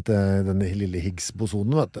 Denne lille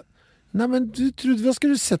Higgs-bosonen, vet du. Nei, men du trodde, hva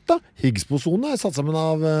skulle du sett da? Higgs-bosonen er satt sammen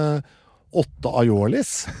av 8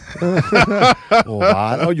 ajolis. Og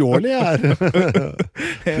hver ajoli er en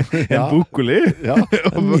brokkoli. Ja,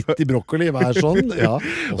 90 brokkoli hver sånn. Ja.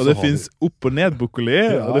 Og det finnes opp- og ned-brokkoli,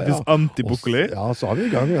 og det finnes anti-brokkoli. Ja, så har vi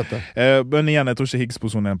i gang, vet du. Men igjen, jeg tror ikke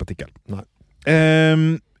Higgs-bosonen er en partikkel. Nei.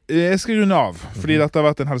 Jeg skal runde av, fordi dette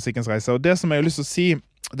har vært en helsikens reise, og det som jeg har lyst til å si,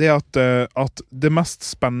 det er at det mest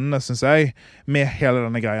spennende, synes jeg, med hele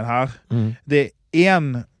denne greien her, det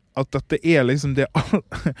er at dette er liksom det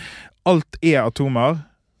alt er atomer,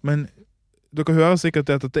 men dere hører sikkert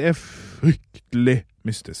at dette er fryktelig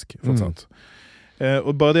mystisk, fortsatt.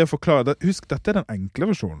 Og bare det å forklare det, husk, dette er den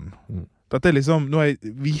enkle versjonen. Dette er liksom, nå har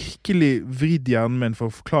jeg virkelig vridd hjernen min for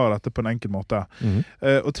å forklare dette på en enkel måte.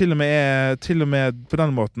 Og til og med på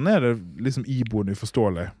den måten er det liksom iboende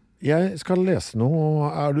uforståelig. Jeg skal lese noe.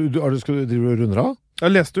 Skal du drive og runde av? Ja,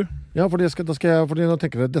 les du. Ja, fordi nå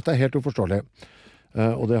tenker jeg, dette er helt uforståelig.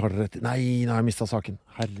 Og det har dere rett i. Nei, nå har jeg mistet saken.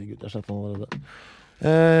 Herregud, jeg slett den allerede.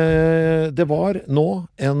 Det var nå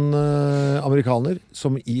en amerikaner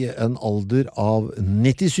som i en alder av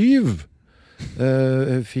 97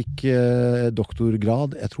 fikk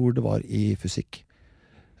doktorgrad, jeg tror det var i fysikk.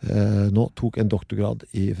 Nå tok en doktorgrad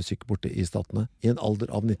i fysikk borte i statene i en alder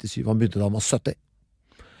av 97. Han begynte da han var 70.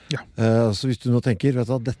 Ja. Så hvis du nå tenker, vet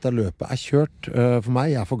du, at dette løpet er kjørt for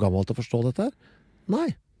meg, jeg er for gammel til å forstå dette her. Nei,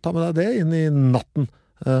 ta med deg det inn i natten.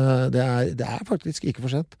 Det er faktisk ikke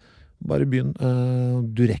for sent. Bare begynn.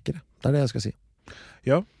 Du rekker det. Det er det jeg skal si.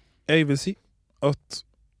 Ja, jeg vil si at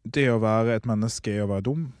det å være et menneske er å være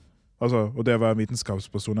dum. Altså, og det å være en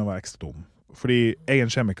vitenskapsperson er å være ekstra dum. Fordi jeg er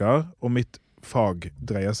en kjemiker, og mitt fag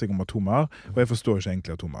dreier seg om atomer, og jeg forstår ikke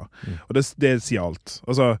egentlig atomer. Og det sier alt.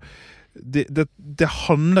 Altså, det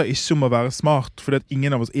handler ikke om å være smart, fordi at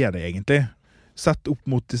ingen av oss er det egentlig. Sett opp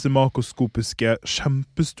mot disse makroskopiske,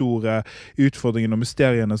 kjempestore utfordringene og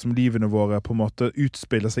mysteriene som livene våre på en måte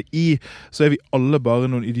utspiller seg i, så er vi alle bare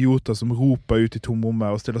noen idioter som roper ut i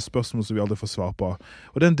tomrommet og stiller spørsmål som vi aldri får svar på.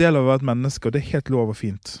 Og det er en del av å være et menneske, og det er helt lov og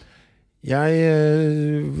fint. Jeg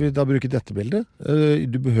vil da bruke dette bildet.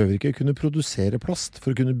 Du behøver ikke kunne produsere plast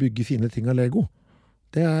for å kunne bygge fine ting av Lego.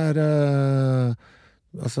 Det er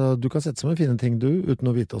altså, du kan sette som en fine ting du, uten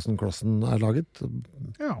å vite hvordan klossen er laget.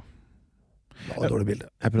 Ja. Det var et dårlig bilde.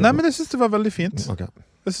 Nei, men jeg synes det var veldig fint. Okay.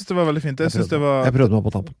 Jeg synes det var veldig fint. Jeg prøvde meg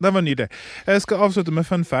på tampen. Det var nydelig. Jeg skal avslutte med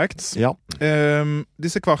fun facts. Ja.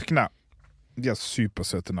 Disse kvarkene, de har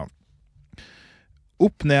supersøte navn.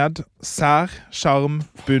 Opp, ned, sær, skjerm,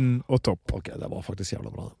 bunn og topp. Ok, det var faktisk jævla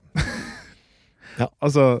bra. Ja,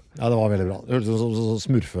 altså, ja, det var veldig bra. Det hørtes sånn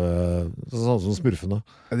som smurfene.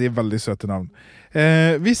 De er veldig søte navn.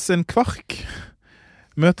 Hvis en kvark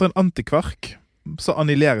møter en antikvark, så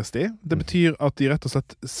annulleres de. Det betyr at de rett og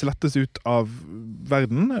slett slettes ut av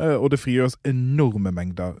verden, og det frigjøres enorme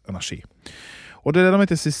mengder energi. Og det leder meg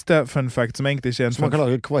til siste fun fact, som egentlig ikke er en så man kan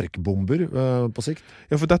lage kvarkbomber på sikt?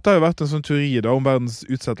 Ja, for dette har jo vært en sånn teori da, om verdens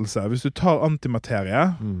utsettelse. Hvis du tar antimaterie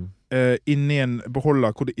inni en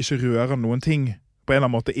beholder hvor det ikke rører noen ting, på en eller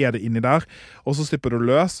annen måte er det inni der, og så slipper du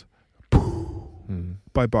løs,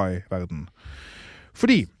 bye-bye verden.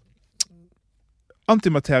 Fordi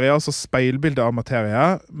antimaterie er altså speilbilde av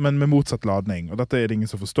materie, men med motsatt ladning, og dette er det ingen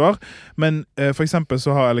som forstår. Men for eksempel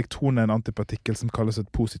så har elektronen en antipartikkel som kalles et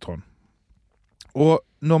positron. Og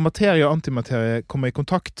når materie og antimaterie kommer i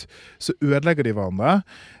kontakt, så ødelegger de hverandre,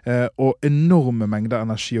 og enorme mengder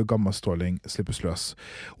energi og gammastråling slippes løs.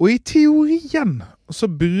 Og i teorien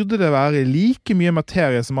så burde det være like mye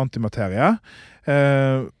materie som antimaterie,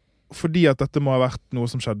 fordi at dette må ha vært noe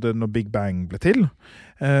som skjedde når Big Bang ble til.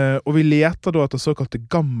 Og vi leter da etter såkalte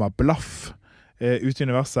gamma-blaff ute i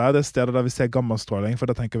universet. Det er steder der vi ser gammastråling,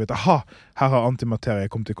 for da tenker vi at aha, her har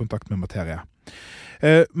antimaterie kommet i kontakt med materie.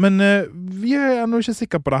 Men vi er ennå ikke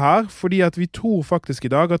sikre på det her, fordi at vi tror faktisk i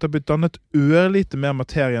dag at det har blitt dannet ørlite mer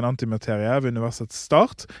materie enn antimaterie ved universets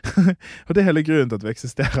start. Og det er hele grunnen til at vi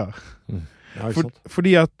eksisterer. Ja,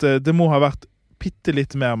 fordi at det må ha vært bitte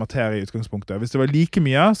litt mer materie i utgangspunktet. Hvis det var like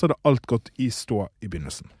mye, så hadde alt gått i stå i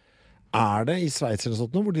begynnelsen. Er det i Sveits eller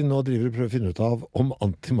sånt nå, hvor de nå driver og prøver å finne ut av om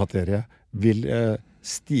antimaterie vil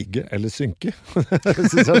stige eller synke? Det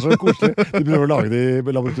synes jeg er så koselig. De prøver å lage det i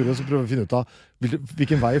laboratoriet, og så prøver å finne ut av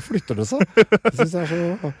hvilken vei flytter det seg. Det synes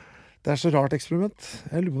jeg det er så rart eksperiment.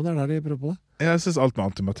 Jeg lurer på om det er der de prøver på det. Jeg synes alt med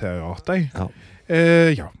antimaterie er rart, jeg. Ja.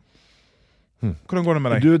 Ja. Hvordan går det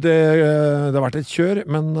med deg? Du, det har vært et kjør,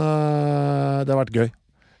 men det har vært gøy.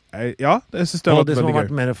 Ja, jeg synes det har vært veldig gøy. Det som har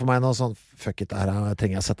vært mer for meg nå, sånn, fuck it, her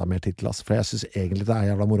trenger jeg sette mer tid til, for jeg synes egentlig det er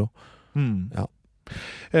jævla moro. Ja.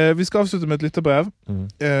 Vi skal avslutte med et lytterbrev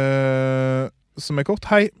som er kort.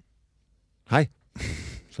 Hei. Hei.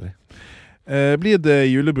 Sorry. Blir det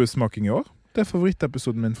julebrussmaking i år? Det er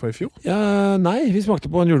favorittepisoden min fra i fjor. Ja, nei, vi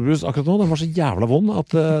smakte på en julebrus akkurat nå. Den var så jævla vond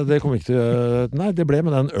at det kom ikke til... Nei, det ble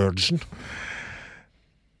med den urgen.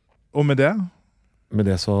 Og med det? Med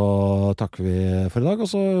det så takker vi for i dag, og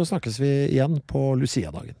så snakkes vi igjen på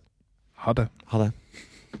Lucia-dagen. Ha det. Ha det.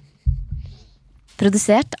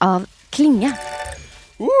 Produsert av Klinge.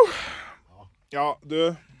 Ja,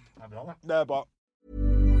 du. Det er bra.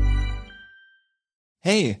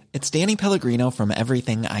 Hey, it's Danny Pellegrino from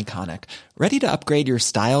Everything Iconic. Ready to upgrade your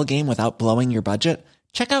style game without blowing your budget?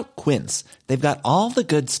 Check out Quince. They've got all the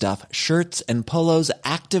good stuff, shirts and polos,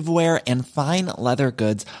 activewear, and fine leather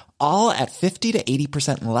goods, all at 50 to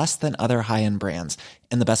 80% less than other high-end brands.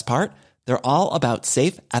 And the best part? They're all about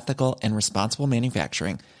safe, ethical, and responsible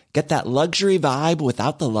manufacturing. Get that luxury vibe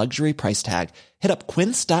without the luxury price tag. Hit up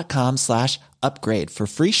quince.com/upgrade for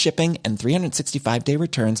free shipping and 365-day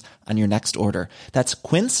returns on your next order. That's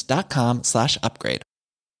quince.com/upgrade.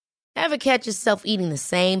 Ever catch yourself eating the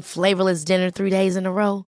same flavorless dinner 3 days in a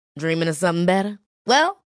row? Dreaming of something better?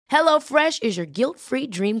 Well, HelloFresh is your guilt-free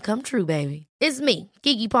dream come true, baby. It's me,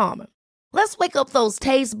 Keke Palmer. Let's wake up those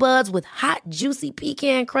taste buds with hot, juicy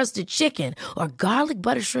pecan-crusted chicken or garlic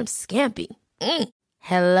butter shrimp scampi.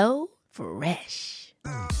 Hello Fresh.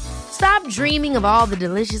 Stop dreaming of all the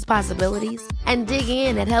delicious possibilities and dig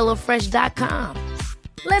in at HelloFresh.com.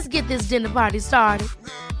 Let's get this dinner party started.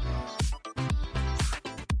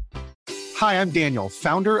 Hi, I'm Daniel,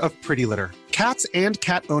 founder of Pretty Litter. Cats and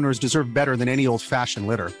cat owners deserve better than any old-fashioned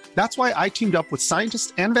litter. That's why I teamed up with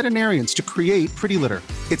scientists and veterinarians to create Pretty Litter.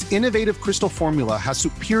 Its innovative crystal formula has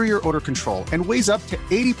superior odor control and weighs up to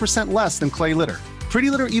 80% less than clay litter. Pretty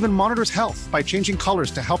Litter even monitors health by changing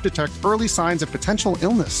colors to help detect early signs of potential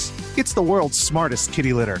illness. It's the world's smartest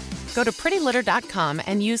kitty litter. Go to prettylitter.com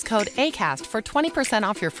and use code ACAST for 20%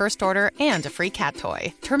 off your first order and a free cat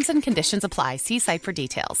toy. Terms and conditions apply. See site for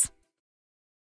details.